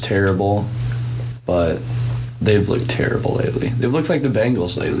Bengals are just terrible. But they've looked terrible lately. They've looked like the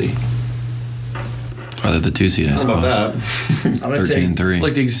Bengals lately. Probably the 2 seed, I How suppose. about that? 13-3.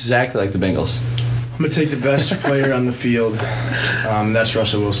 Looked exactly like the Bengals. I'm going to take the best player on the field. That's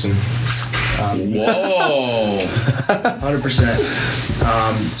Russell Wilson. Whoa! 100%.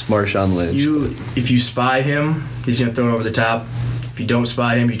 It's Marshawn Lynch. If you spy him, he's going to throw it over the top. If you don't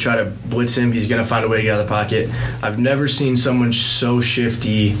spy him, you try to blitz him, he's going to find a way to get out of the pocket. I've never seen someone so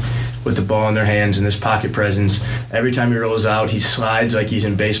shifty with the ball in their hands and this pocket presence. Every time he rolls out, he slides like he's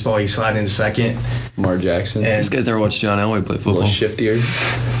in baseball. He slides into second. Lamar Jackson. And- This guy's never watched John Elway play a little football. shiftier.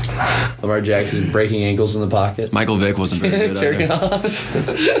 Lamar Jackson breaking ankles in the pocket. Michael Vick wasn't very good Carrying either. on. on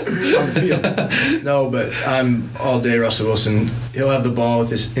the field. No, but I'm all day Russell Wilson. He'll have the ball in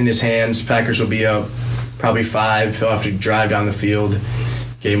his hands. Packers will be up probably 5. He'll have to drive down the field.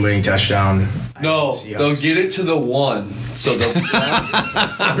 Game-winning touchdown. No, Seahawks. they'll get it to the 1. So they'll be down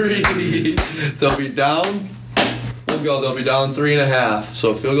 3. They'll be down. They'll be down 3.5.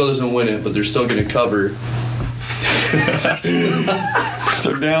 So field goal doesn't win it, but they're still going to cover.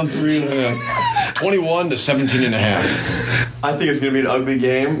 They're down 3.5. 21-17.5. I think it's going to be an ugly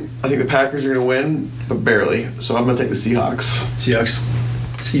game. I think the Packers are going to win, but barely. So I'm going to take the Seahawks. Seahawks.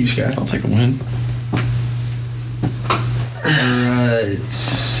 See you, Scott. I'll take a win. Alright.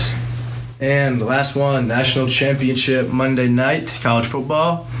 And the last one, National Championship Monday night, college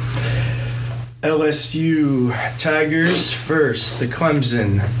football. LSU Tigers first, the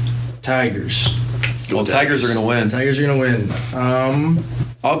Clemson Tigers. Well, Tigers are going to win. Tigers are going to win.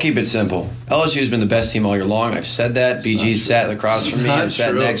 I'll keep it simple. LSU's been the best team all year long. I've said that. BG sat across from me not and sat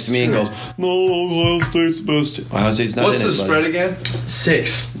true. next to me and goes, "No, Ohio State's the best team." Ohio State's not What's in the it, buddy. spread again?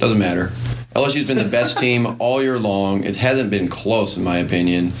 6. Doesn't matter. LSU's been the best team all year long. It hasn't been close, in my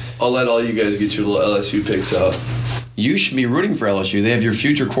opinion. I'll let all you guys get your little LSU picks out. You should be rooting for LSU. They have your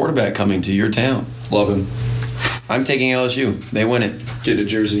future quarterback coming to your town. Love him. I'm taking LSU. They win it. Get a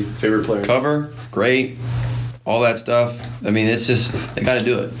jersey. Favorite player. Cover, great, all that stuff. I mean, it's just, they got to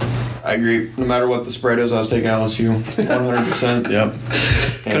do it. I agree. No matter what the spread is, I was taking LSU 100%. Yep.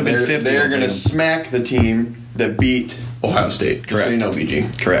 Could have been 50. They're I'll going to take 'em. smack the team that beat Ohio State. Just so you know,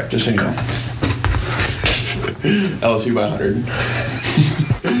 BG. Correct. Just so you know. LSU by 100.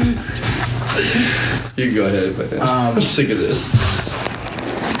 You can go ahead. I'm sick of this.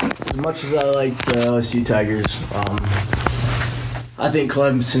 As much as I like the LSU Tigers, I think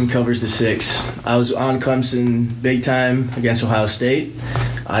Clemson covers the 6. I was on Clemson big time against Ohio State.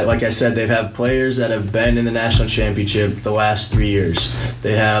 Like I said, they have players that have been in the national championship the last 3 years.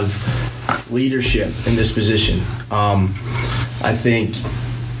 They have leadership in this position. I think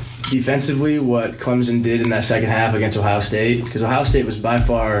defensively, what Clemson did in that second half against Ohio State, because Ohio State was by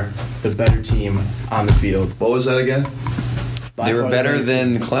far the better team on the field. What was that again? By They were far the better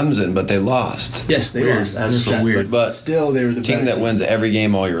than Clemson, but they lost. Yes, they Weird. lost. That's so weird. But still, they were the Team better that wins every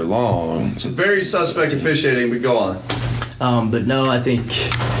game all year long. Very suspect officiating, but go on. But no, I think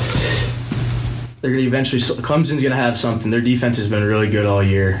they're going to eventually. Clemson's going to have something. Their defense has been really good all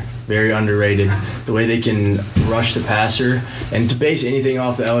year. Very underrated. The way they can rush the passer. And to base anything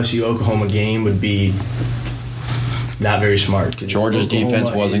off the LSU-Oklahoma game would be not very smart. Georgia's Oklahoma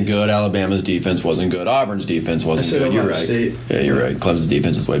defense wasn't is- good. Alabama's defense wasn't good. Auburn's defense wasn't I said good. You're Ohio right. State. Yeah, you're right. Clemson's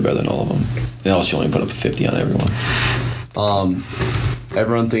defense is way better than all of them. And LSU only put up 50 on everyone.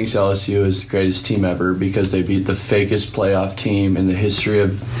 Everyone thinks LSU is the greatest team ever because they beat the fakest playoff team in the history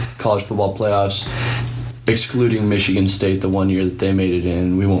of college football playoffs, excluding Michigan State the one year that they made it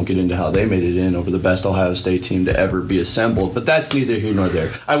in. We won't get into how they made it in over the best Ohio State team to ever be assembled, but that's neither here nor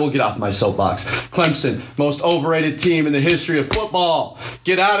there. I will get off my soapbox. Clemson, most overrated team in the history of football.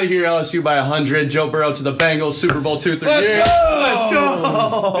 Get out of here, LSU by 100. Joe Burrow to the Bengals, Super Bowl 2 3 Let's years. go! Let's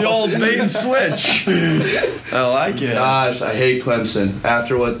go! The old bait and switch. I like it. Gosh, I hate Clemson.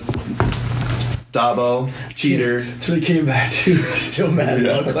 After what Dabo, cheater. Until he came back to. Still mad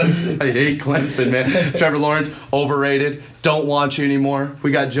about Clemson. I hate Clemson, man. Trevor Lawrence, overrated. Don't want you anymore.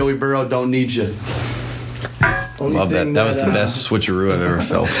 We got Joey Burrow, don't need you. Only Love that. thing That was the best switcheroo I've ever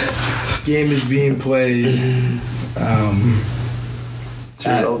felt. Game is being played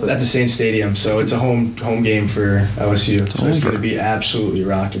at the Saints Stadium, so it's a home game for LSU. So it's going to be absolutely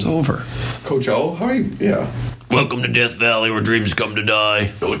rocking. It's over. Coach O, how are you? Yeah. Welcome to Death Valley, where dreams come to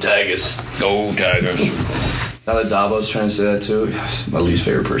die. Go Tigers. Go Tigers. Now that Dabo's trying to say that too, he's my least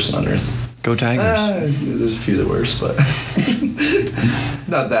favorite person on earth. Go Tigers. There's a few that worse, but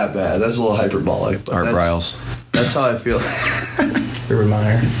not that bad. That's a little hyperbolic. But Art Briles. That's how I feel. Urban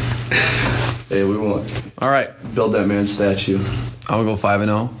Meyer. Hey, we won't All right. build that man's statue. I'll go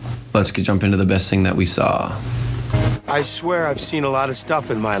 5-0. Let's jump into the best thing that we saw. I swear I've seen a lot of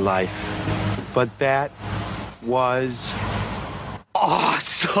stuff in my life, but that was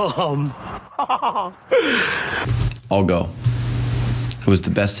awesome. I'll go. It was the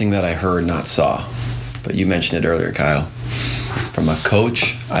best thing that I heard, not saw. But you mentioned it earlier, Kyle. From a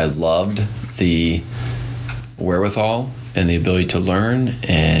coach, I loved the wherewithal and the ability to learn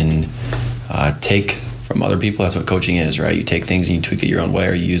and take from other people. That's what coaching is, right? You take things and you tweak it your own way,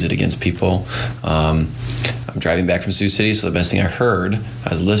 or you use it against people. I'm driving back from Sioux City, so the best thing I heard, I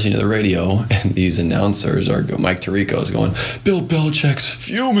was listening to the radio, and these announcers are Mike Tirico is going, Bill Belichick's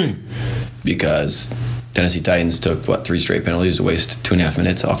fuming, because Tennessee Titans took 3 straight penalties to waste 2.5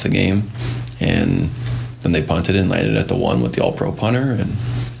 minutes off the game, and then they punted and landed at the 1 with the All-Pro punter, and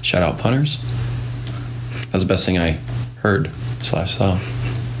shout out punters. That's the best thing I heard / saw.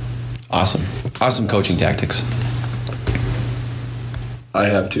 Awesome coaching tactics. I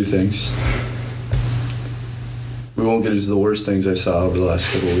have 2 things. We won't get into the worst things I saw over the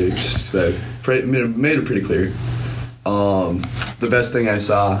last couple of weeks. I've made it pretty clear. The best thing I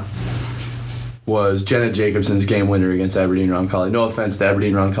saw was Jenna Jacobson's game winner against Aberdeen Roncalli. No offense to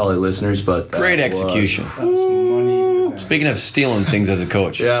Aberdeen Roncalli listeners, but Great execution. Speaking of stealing things as a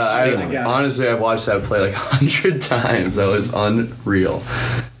coach. Stealing. Honestly, I've watched that play like 100 times. That was unreal.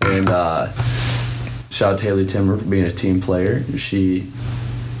 And shout out to Haley Timmer for being a team player. She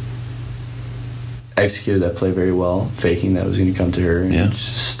executed that play very well, faking that was going to come to her. And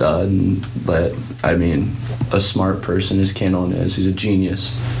just a stud. And a smart person, as Candlin is. He's a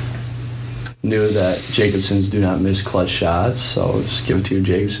genius. Knew that Jacobsons do not miss clutch shots, so just give it to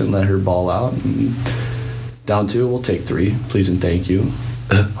Jacobson, let her ball out. And down 2, we'll take 3. Please and thank you.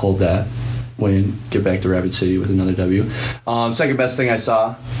 Hold that. Win. Get back to Rapid City with another W. Second best thing I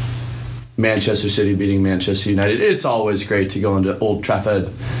saw, Manchester City beating Manchester United. It's always great to go into Old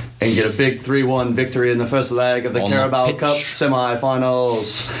Trafford and get a big 3-1 victory in the first leg of the Carabao Cup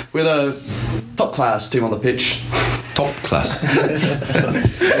semi-finals with a top-class team on the pitch. Top class.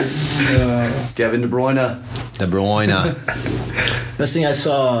 Kevin De Bruyne. Best thing I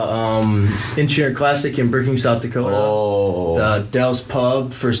saw, Incheon Classic in Brookings, South Dakota. The Dell's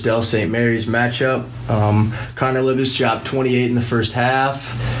Pub, first Dell St. Mary's matchup. Connor Libis dropped 28 in the first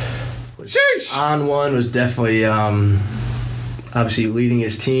half. Sheesh. On one was definitely obviously leading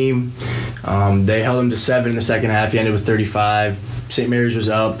his team. They held him to 7 in the second half. He ended with 35. St. Mary's was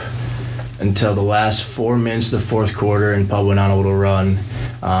up until the last 4 minutes of the fourth quarter, and Pub went on a little run.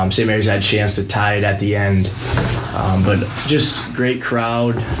 St. Mary's had a chance to tie it at the end. But just great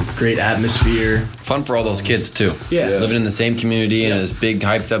crowd, great atmosphere. Fun for all those kids, too. Yeah. Living in the same community in this big,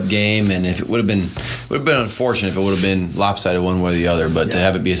 hyped-up game, and if it would have been unfortunate if it would have been lopsided one way or the other, but to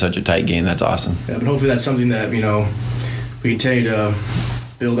have it be such a tight game, that's awesome. Yeah, but hopefully that's something that, we continue to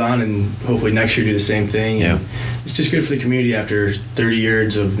build on, and hopefully next year do the same thing. Yeah. And it's just good for the community after 30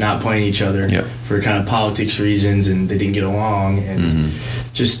 years of not playing each other for kind of politics reasons, and they didn't get along. And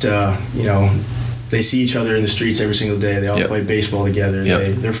just, they see each other in the streets every single day. They all play baseball together.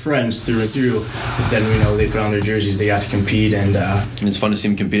 They're friends through and through. But then, they put on their jerseys. They got to compete. And it's fun to see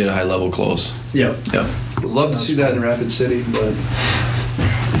them compete at a high level close. Yep. Would love to see that in Rapid City, but...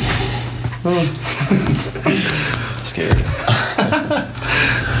 Scared.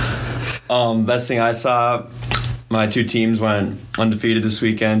 Best thing I saw, my 2 teams went undefeated this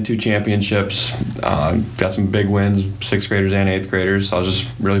weekend, 2 championships, got some big wins, 6th graders and 8th graders. So I was just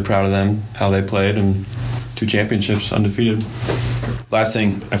really proud of them, how they played, and 2 championships, undefeated. Last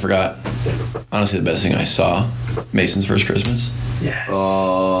thing I forgot, honestly the best thing I saw, Mason's first Christmas. Yes.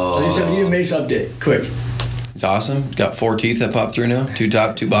 Oh. We need a Mace update, quick. He's awesome. He's got 4 teeth that pop through now, 2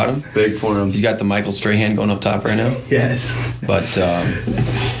 top, 2 bottom. Big for him. He's got the Michael Strahan going up top right now. Yes. But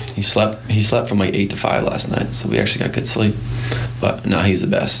he slept from like 8 to 5 last night, so we actually got good sleep. But no, he's the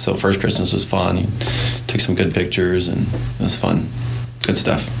best. So first Christmas was fun. He took some good pictures, and it was fun. Good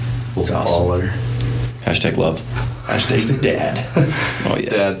stuff. Baller. Hashtag love. Hashtag dad. Oh yeah.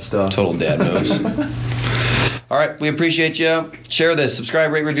 Dad stuff. Total dad moves. All right, we appreciate you. Share this,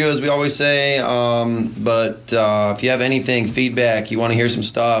 subscribe, rate, review, as we always say. But if you have anything, feedback, you want to hear some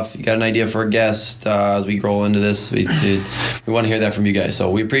stuff, you got an idea for a guest as we roll into this, we want to hear that from you guys. So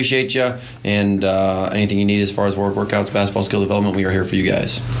we appreciate you, and anything you need as far as workouts, basketball skill development, we are here for you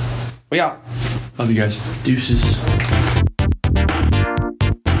guys. We out. Love you guys. Deuces.